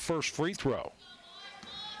 hitting the first free throw.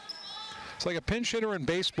 It's like a pinch hitter in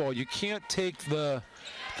baseball. You can't take the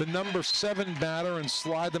number 7 batter and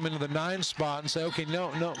slide them into the 9 spot and say, okay,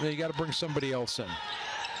 no, you got to bring somebody else in.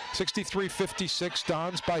 63-56,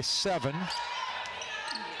 Dons by 7.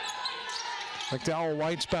 McDowell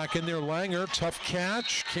White's back in there. Langer, tough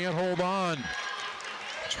catch, can't hold on.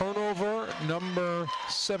 Turnover number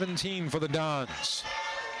 17 for the Dons.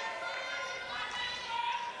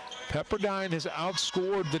 Pepperdine has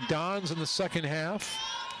outscored the Dons in the second half.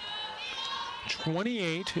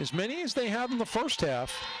 28, as many as they had in the first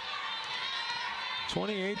half.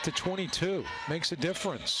 28-22, makes a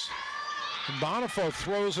difference. And Bonifo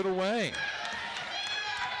throws it away.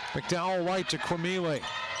 McDowell White to Cremili.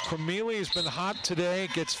 Cremili has been hot today,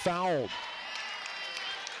 gets fouled.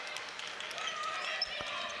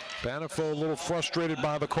 Bonifo a little frustrated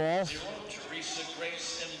by the call.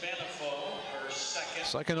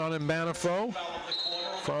 Second on Bonifo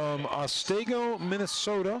from Otsego,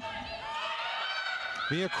 Minnesota.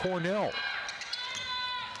 Via Cornell.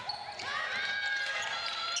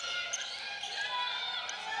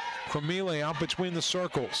 Cremili out between the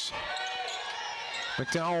circles.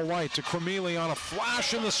 McDowell White to Cremili on a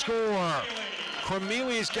flash in the score.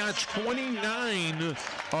 Cremili's got 29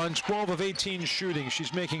 on 12 of 18 shooting.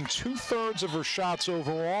 She's making 2/3 of her shots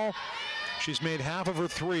overall. She's made half of her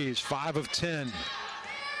threes, 5 of 10.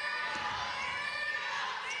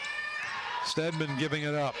 Stedman giving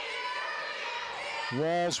it up.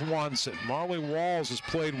 Walls wants it. Marley Walls has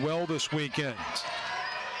played well this weekend.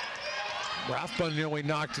 Rathbun nearly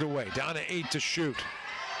knocked it away. Down to 8 to shoot.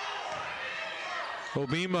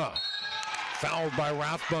 Obima fouled by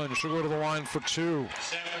Rathbun. She'll go to the line for 2.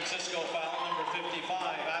 San Francisco foul number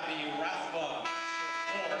 55, Abby Rathbun.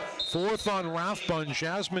 Fourth on Rathbun.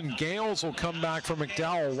 Jasmine Gales will come back for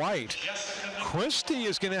McDowell White. Christie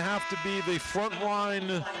is going to have to be the front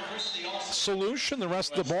line solution the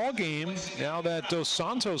rest of the ball game now that Dos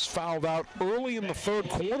Santos fouled out early in the third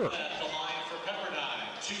quarter.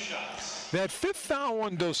 That 5th foul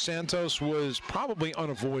on Dos Santos was probably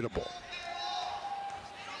unavoidable.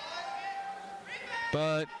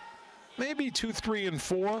 But maybe 2, 3, and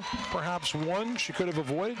 4, perhaps 1 she could have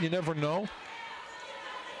avoided. You never know.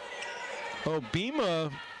 Obima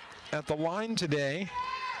at the line today.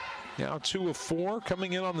 Now 2 of 4,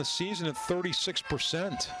 coming in on the season at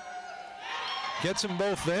 36%. Gets them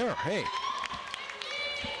both there. Hey,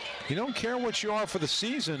 you don't care what you are for the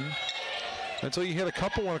season until you hit a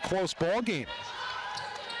couple in a close ball game.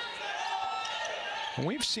 And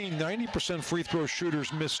we've seen 90% free throw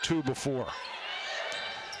shooters miss 2 before.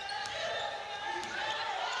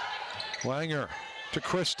 Langer to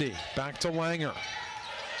Christie. Back to Langer.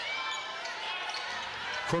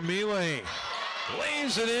 Cremili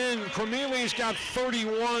lays it in. Cremili's got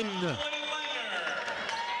 31.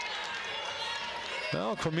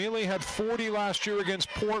 Well, Cremili had 40 last year against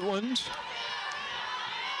Portland.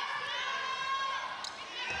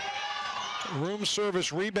 Room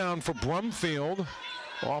service rebound for Brumfield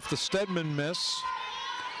off the Stedman miss.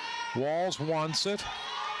 Walls wants it.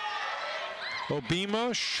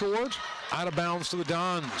 Obima short, out of bounds to the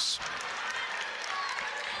Dons.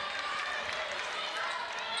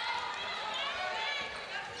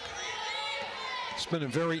 It's been a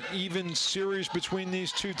very even series between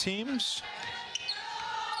these two teams.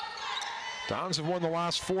 Dons have won the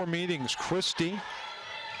last 4 meetings. Christie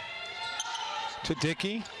to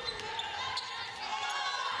Dickey.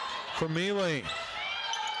 Cremili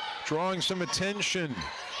drawing some attention.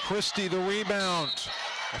 Christie the rebound.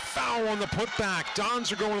 A foul on the putback.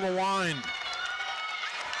 Dons are going to the line.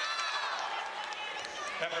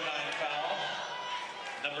 Pepperdine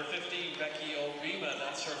foul. Number 15, Becky Obima.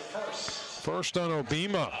 That's her first. First on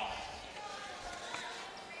Obima.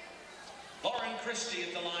 Lauren Christie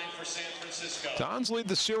at the line for San Francisco. Dons lead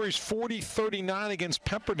the series 40-39 against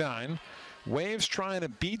Pepperdine. Waves trying to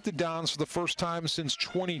beat the Dons for the first time since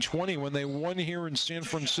 2020 when they won here in San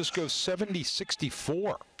Francisco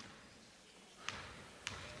 70-64.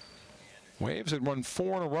 Waves had won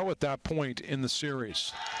 4 in a row at that point in the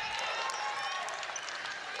series.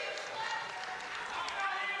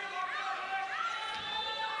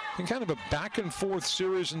 And kind of a back and forth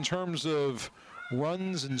series in terms of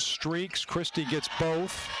runs and streaks. Christie gets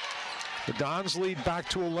both. The Dons lead back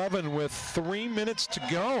to 11 with 3 minutes to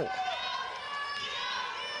go.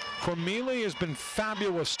 Cremili has been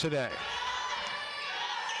fabulous today.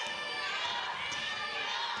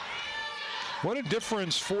 What a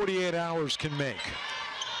difference 48 hours can make.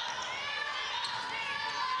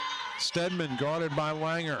 Stedman guarded by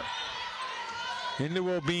Langer. Into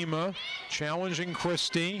Obima, challenging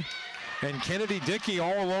Christie. And Kennedy Dickey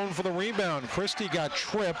all alone for the rebound. Christie got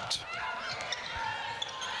tripped.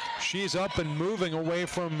 She's up and moving away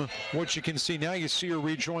from what you can see now. You see her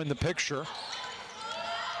rejoin the picture.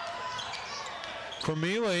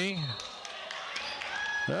 Cremili,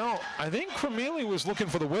 well, I think Cremili was looking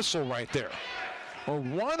for the whistle right there, or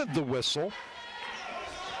wanted the whistle.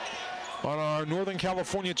 On our Northern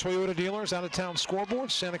California Toyota dealers out-of-town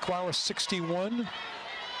scoreboard, Santa Clara 61,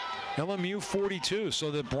 LMU 42.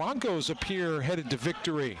 So the Broncos appear headed to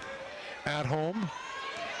victory at home.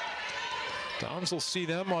 Dons will see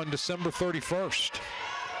them on December 31st.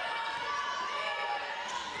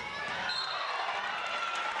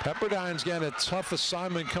 Pepperdine's got a tough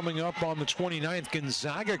assignment coming up on the 29th.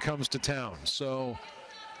 Gonzaga comes to town. So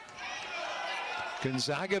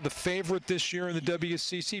Gonzaga, the favorite this year in the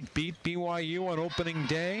WCC, beat BYU on opening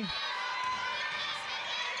day.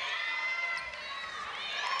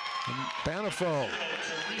 And Banifo.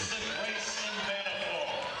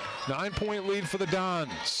 9-point lead for the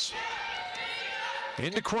Dons.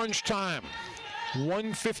 Into crunch time.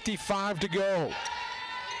 1:55 to go.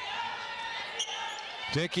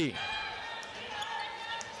 Dickey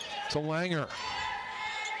to Langer.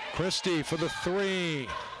 Christie for the 3.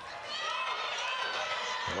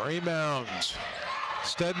 Rebound.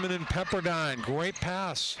 Stedman and Pepperdine. Great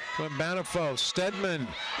pass to Banifo. Stedman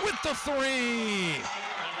with the 3.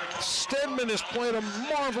 Stedman has played a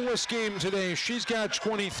marvelous game today. She's got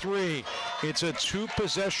 23. It's a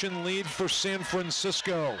 2-possession lead for San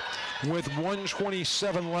Francisco with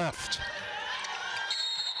 1:27 left.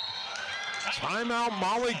 Timeout,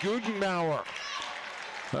 Molly Gudenbauer.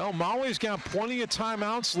 Well, Molly's got plenty of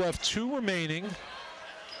timeouts left, 2 remaining.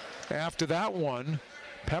 After that one,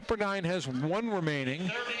 Pepperdine has 1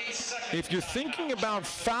 remaining. If you're thinking about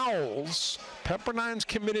fouls, Pepperdine's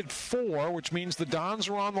committed 4, which means the Dons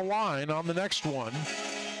are on the line on the next one,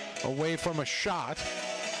 away from a shot.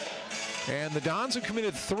 And the Dons have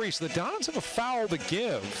committed 3, so the Dons have a foul to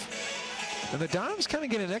give. And the Dons kind of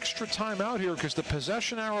get an extra timeout here because the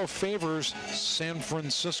possession arrow favors San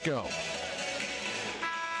Francisco.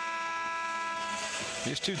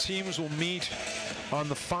 These two teams will meet on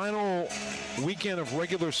the final weekend of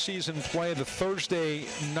regular season play, the Thursday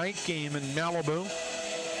night game in Malibu.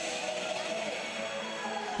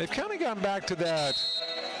 They've kind of gotten back to that.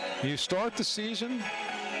 You start the season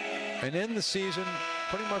and end the season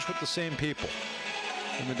pretty much with the same people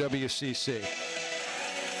in the WCC.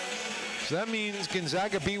 So that means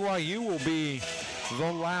Gonzaga BYU will be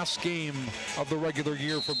the last game of the regular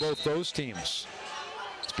year for both those teams.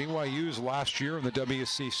 It's BYU's last year in the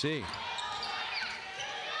WCC.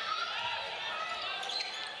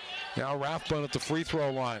 Now Rathbun at the free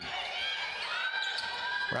throw line.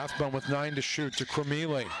 Rathbun with 9 to shoot to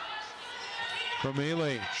Cremili.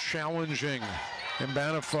 Cremili challenging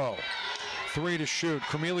Banifo. 3 to shoot.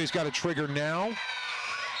 Cremili's got a trigger now.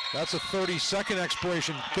 That's a 30-second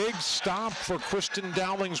expiration. Big stop for Kristen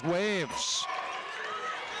Dowling's Waves.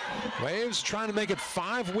 Waves trying to make it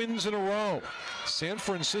 5 wins in a row. San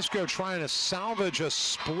Francisco trying to salvage a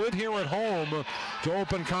split here at home to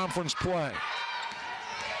open conference play.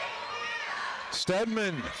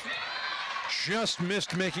 Stedman just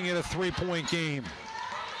missed making it a 3-point game.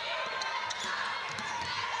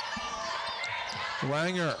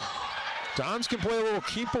 Langer. Dons can play a little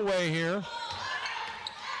keep away here.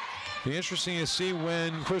 Be interesting to see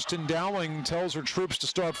when Kristen Dowling tells her troops to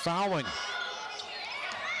start fouling.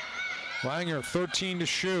 Langer, 13 to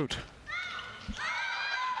shoot.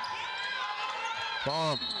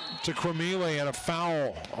 Bomb to Cremile and a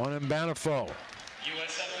foul on Mbanifo.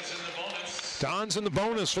 Dons in the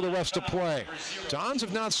bonus for the rest of play. Dons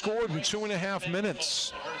have not scored in 2.5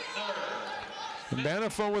 minutes.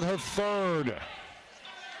 Mbanifo with her third.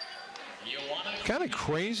 Kind of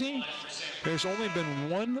crazy. There's only been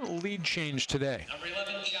one lead change today.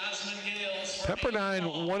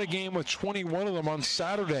 Pepperdine won a game with 21 of them on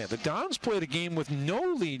Saturday. The Dons played a game with no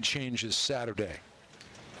lead changes Saturday.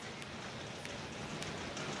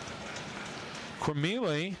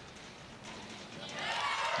 Cremile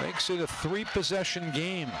makes it a 3-possession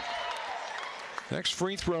game. Next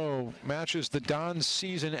free throw matches the Dons'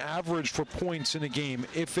 season average for points in a game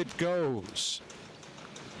if it goes.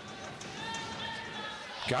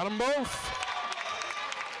 Got them both.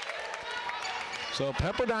 So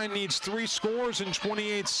Pepperdine needs 3 scores in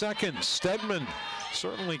 28 seconds. Stedman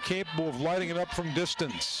certainly capable of lighting it up from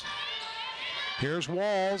distance. Here's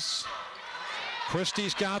Walls.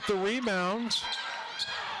 Christie's got the rebound.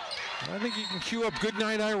 I think you can cue up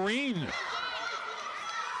Goodnight Irene.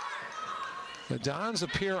 The Dons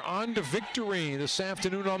appear on to victory this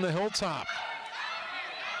afternoon on the Hilltop.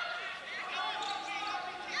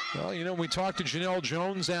 Well, you know, we talked to Janelle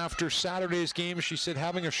Jones after Saturday's game. She said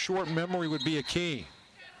having a short memory would be a key.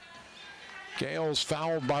 Gales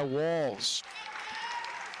fouled by Walls.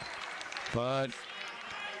 But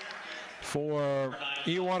for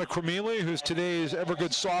Iwana Cremile, who's today's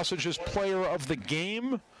Evergood Sausages player of the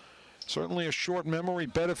game, certainly a short memory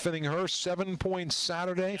benefiting her. 7 points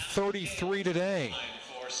Saturday, 33 today.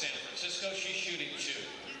 For San Francisco, she's shooting 2.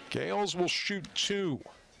 Gales will shoot 2.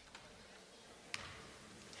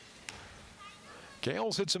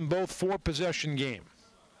 Gales hits them both 4-possession game.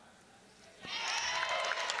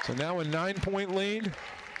 So now a 9-point lead.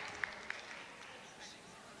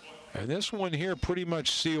 And this one here pretty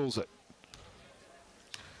much seals it.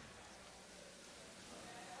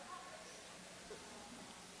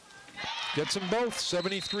 Gets them both,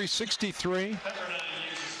 73-63.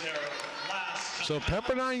 So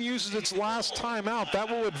Pepperdine uses its last timeout. That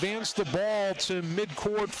will advance the ball to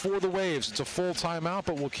midcourt for the Waves. It's a full timeout,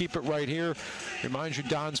 but we'll keep it right here. Remind you,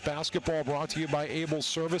 Dons basketball brought to you by Able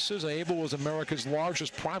Services. Able is America's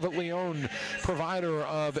largest privately owned provider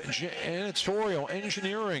of janitorial,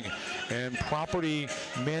 engineering, and property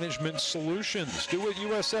management solutions. Do what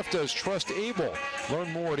USF does. Trust Able.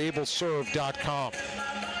 Learn more at ableserve.com.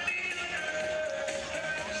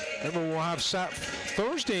 Remember, we'll have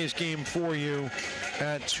Thursday's game for you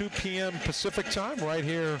at 2 p.m. Pacific time right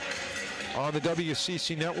here on the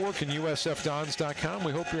WCC Network and USFDons.com.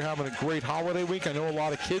 We hope you're having a great holiday week. I know a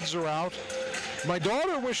lot of kids are out. My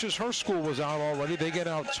daughter wishes her school was out already. They get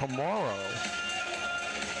out tomorrow.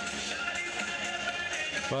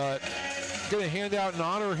 But going to hand out an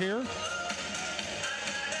honor here.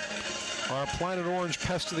 Our Planet Orange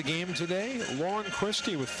Pest of the Game today, Lauren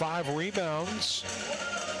Christie with 5 rebounds.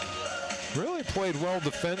 Really played well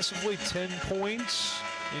defensively, 10 points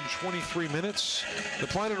in 23 minutes. The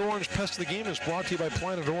Planet Orange Pest of the Game is brought to you by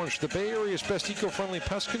Planet Orange, the Bay Area's best eco-friendly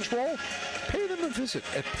pest control. Pay them a visit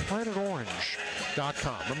at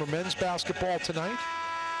planetorange.com. Remember, men's basketball tonight,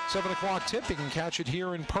 7 o'clock tip. You can catch it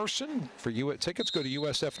here in person. For you at tickets, go to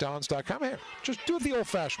usfdons.com. Hey, just do it the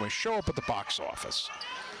old-fashioned way. Show up at the box office.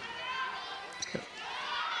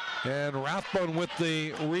 And Rathbun with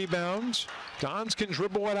the rebound. Dons can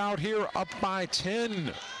dribble it out here, up by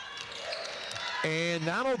 10. And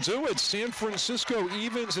that'll do it. San Francisco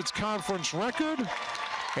evens its conference record.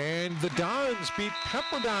 And the Dons beat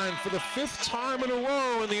Pepperdine for the 5th time in a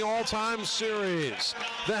row in the all-time series.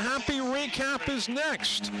 The happy recap is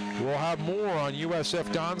next. We'll have more on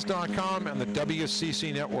USFDons.com and the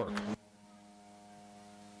WCC Network.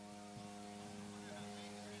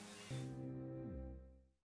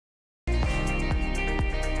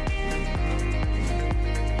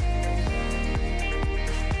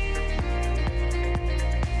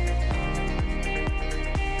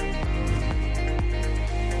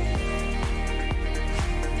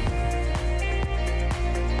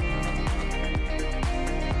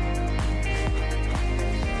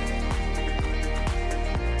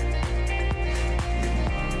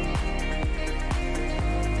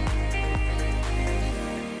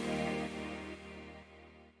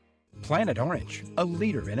 Planet Orange, a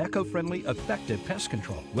leader in eco-friendly, effective pest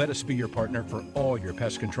control. Let us be your partner for all your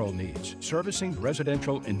pest control needs, servicing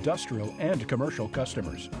residential, industrial, and commercial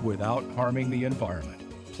customers without harming the environment.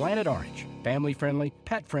 Planet Orange, family-friendly,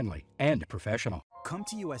 pet-friendly, and professional. Come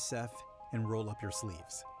to USF and roll up your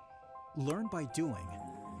sleeves. Learn by doing,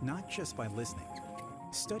 not just by listening.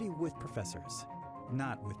 Study with professors,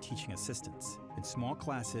 not with teaching assistants. In small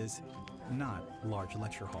classes, not large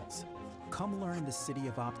lecture halls. Come learn in the city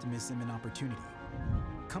of optimism and opportunity.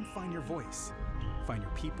 Come find your voice, find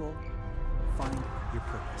your people, find your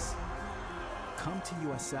purpose. Come to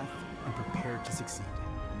USF and prepare to succeed.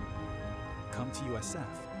 Come to USF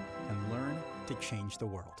and learn to change the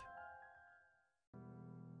world.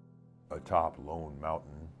 Atop Lone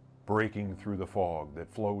Mountain, breaking through the fog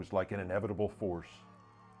that flows like an inevitable force.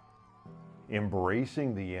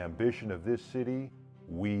 Embracing the ambition of this city,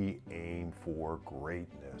 we aim for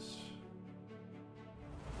greatness.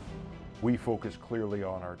 We focus clearly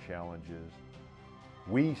on our challenges.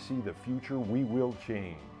 We see the future we will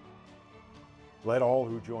change. Let all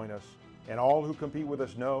who join us and all who compete with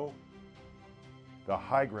us know the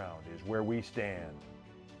high ground is where we stand.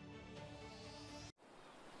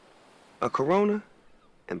 A Corona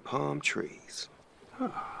and palm trees.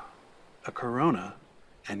 A Corona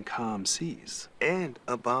and calm seas. And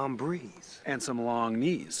a balm breeze. And some long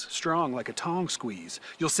knees, strong like a tong squeeze.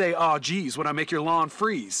 You'll say, "Aw, geez," when I make your lawn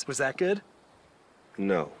freeze. Was that good?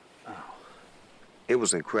 No. Oh. It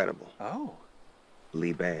was incredible. Oh.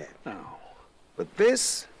 Lee bad. Oh. But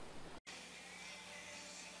this...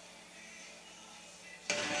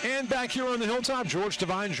 And back here on the hilltop, George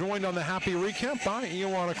Devine joined on the happy recap by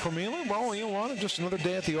Ioana Cremila. Well, Ioana, just another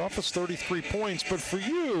day at the office, 33 points. But for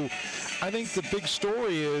you, I think the big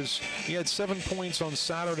story is you had 7 points on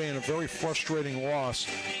Saturday in a very frustrating loss.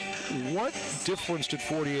 What difference did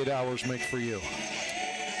 48 hours make for you?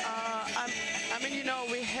 I mean, you know,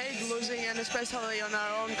 we hate losing, and especially on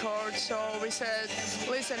our own court. So we said,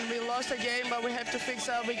 listen, we lost a game, but we have to fix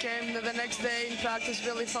up. We came the next day in practice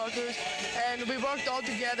really focused, and we worked all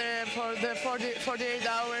together for the 48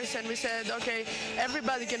 hours, and we said, okay,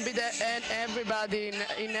 everybody can be there and everybody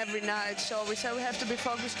in every night. So we said we have to be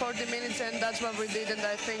focused 40 minutes, and that's what we did, and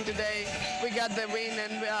I think today we got the win,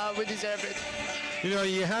 and we deserve it. You know,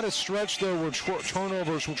 you had a stretch, though, where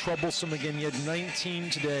turnovers were troublesome again. You had 19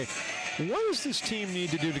 today. What does this team need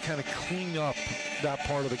to do to kind of clean up that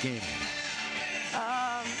part of the game?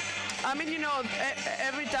 I mean, you know,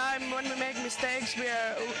 every time when we make mistakes,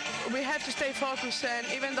 we have to stay focused. And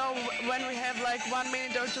even though when we have like 1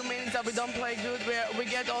 minute or 2 minutes that we don't play good, we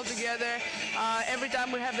get all together. Every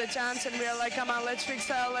time we have the chance, and we are like, come on, let's fix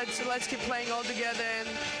that. Let's keep playing all together. And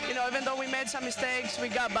you know, even though we made some mistakes, we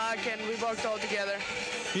got back and we worked all together.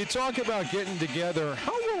 You talk about getting together.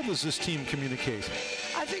 How well does this team communicate?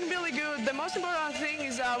 I think really good. The most important thing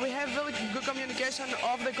is we have really good communication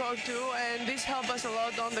off the court too, and this helps us a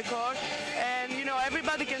lot on the court. And you know,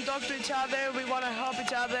 everybody can talk to each other. We want to help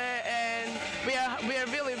each other, and we are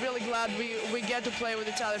really glad we get to play with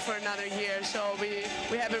each other for another year. So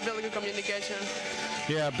we have a really good communication.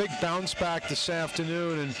 Yeah, big bounce back this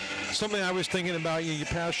afternoon, and something I was thinking about, you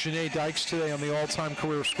passed Janae Dykes today on the all-time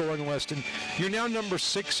career scoring list, and you're now number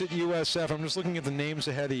 6 at USF. I'm just looking at the names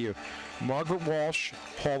ahead of you. Margaret Walsh,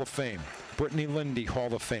 Hall of Fame. Brittany Lindy,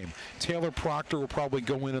 Hall of Fame. Taylor Proctor will probably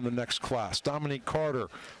go in the next class. Dominique Carter,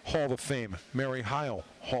 Hall of Fame. Mary Heil,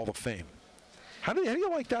 Hall of Fame. How do you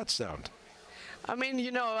like that sound? I mean, you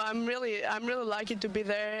know, I'm really lucky to be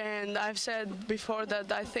there, and I've said before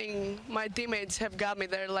that I think my teammates have got me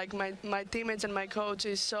there, like my teammates and my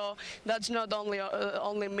coaches. So that's not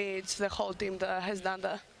only me; it's the whole team that has done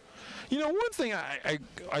that. You know, one thing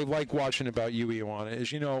I like watching about you, Ioana,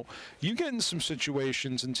 is, you know, you get in some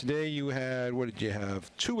situations, and today you had, what did you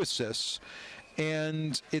have, 2 assists,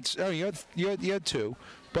 and it's, oh, you had 2,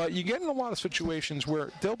 but you get in a lot of situations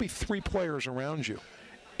where there'll be 3 players around you,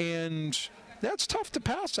 and that's tough to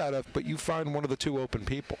pass out of, but you find one of the 2 open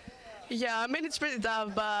people. Yeah, I mean, it's pretty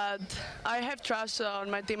tough, but I have trust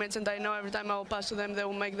on my teammates, and I know every time I will pass to them, they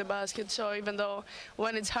will make the basket. So even though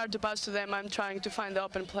when it's hard to pass to them, I'm trying to find the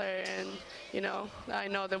open player, and, you know, I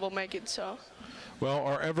know they will make it, so. Well,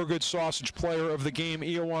 our ever-good sausage player of the game,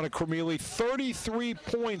 Ioana Cremila, 33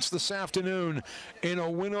 points this afternoon in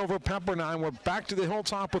a win over Pepperdine. We're back to the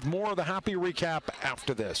hilltop with more of the happy recap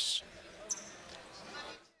after this.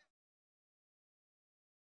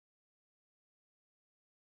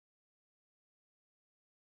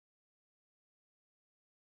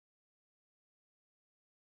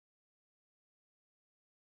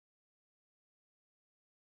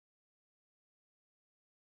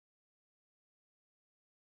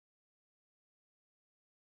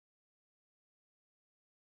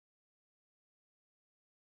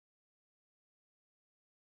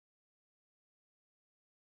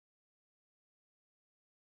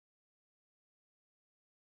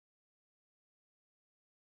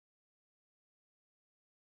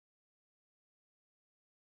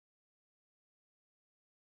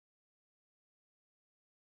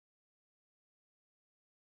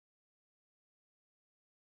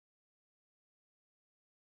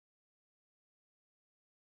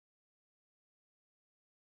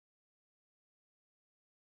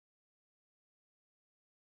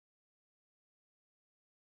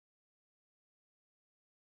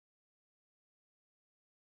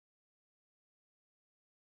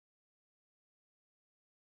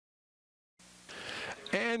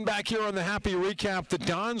 again back here on the Happy Recap. The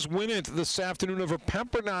Dons win it this afternoon over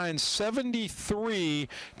Pepperdine,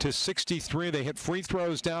 73-63. They hit free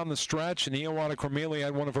throws down the stretch, and Ioana Cormelia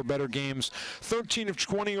had one of her better games. 13 of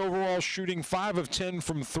 20 overall shooting, 5 of 10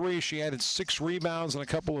 from 3. She added 6 rebounds and a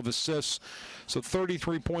couple of assists. So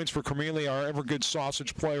 33 points for Cormelia, our ever-good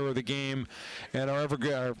sausage player of the game, and our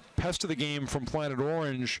pest of the game from Planet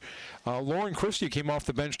Orange. Lauren Christie came off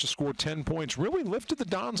the bench to score 10 points. Really lifted the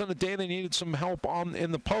Dons on a day they needed some help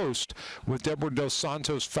in the post, with Deborah Dos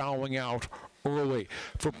Santos fouling out early.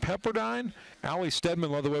 For Pepperdine, Allie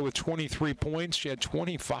Steadman led the way with 23 points. She had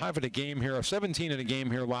 25 in a game here, 17 in a game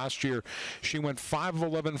here last year. She went 5 of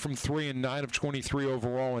 11 from 3 and 9 of 23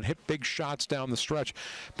 overall and hit big shots down the stretch.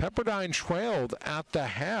 Pepperdine trailed at the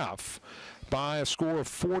half by a score of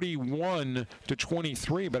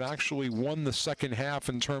 41-23, but actually won the second half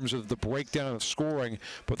in terms of the breakdown of scoring,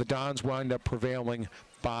 but the Dons wind up prevailing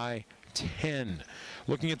by 10.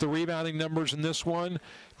 Looking at the rebounding numbers in this one,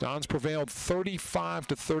 Dons prevailed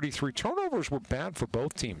 35-33. Turnovers were bad for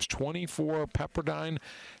both teams. 24 Pepperdine,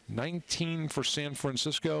 19 for San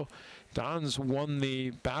Francisco. Dons won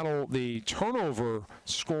the battle, the turnover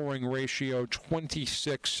scoring ratio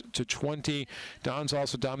 26-20. Dons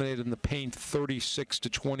also dominated in the paint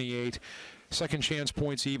 36-28. Second chance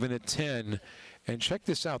points even at 10. And check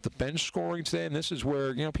this out, the bench scoring today, and this is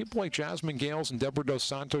where, people like Jasmine Gales and Deborah Dos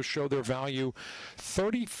Santos show their value.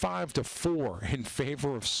 35-4 in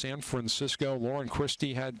favor of San Francisco. Lauren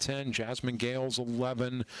Christie had 10, Jasmine Gales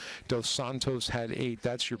 11, Dos Santos had 8.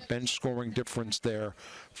 That's your bench scoring difference there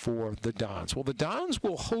for the Dons. Well, the Dons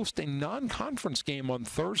will host a non-conference game on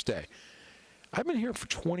Thursday. I've been here for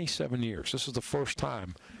 27 years. This is the first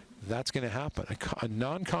time that's going to happen. A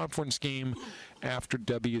non-conference game after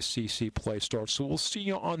WCC play starts. So we'll see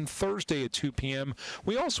you on Thursday at 2 p.m.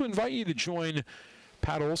 We also invite you to join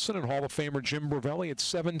Pat Olson and Hall of Famer Jim Bravelli at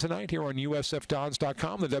 7 tonight here on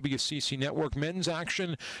USFDons.com, the WCC Network. Men's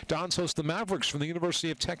action. Dons host the Mavericks from the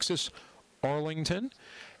University of Texas, Arlington.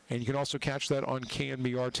 And you can also catch that on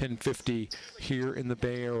KNBR 1050 here in the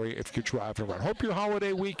Bay Area if you're driving around. Hope your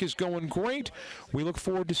holiday week is going great. We look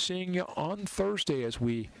forward to seeing you on Thursday as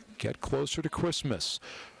we get closer to Christmas.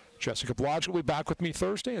 Jessica Blodgett will be back with me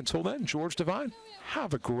Thursday. Until then, George Devine,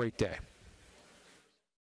 have a great day.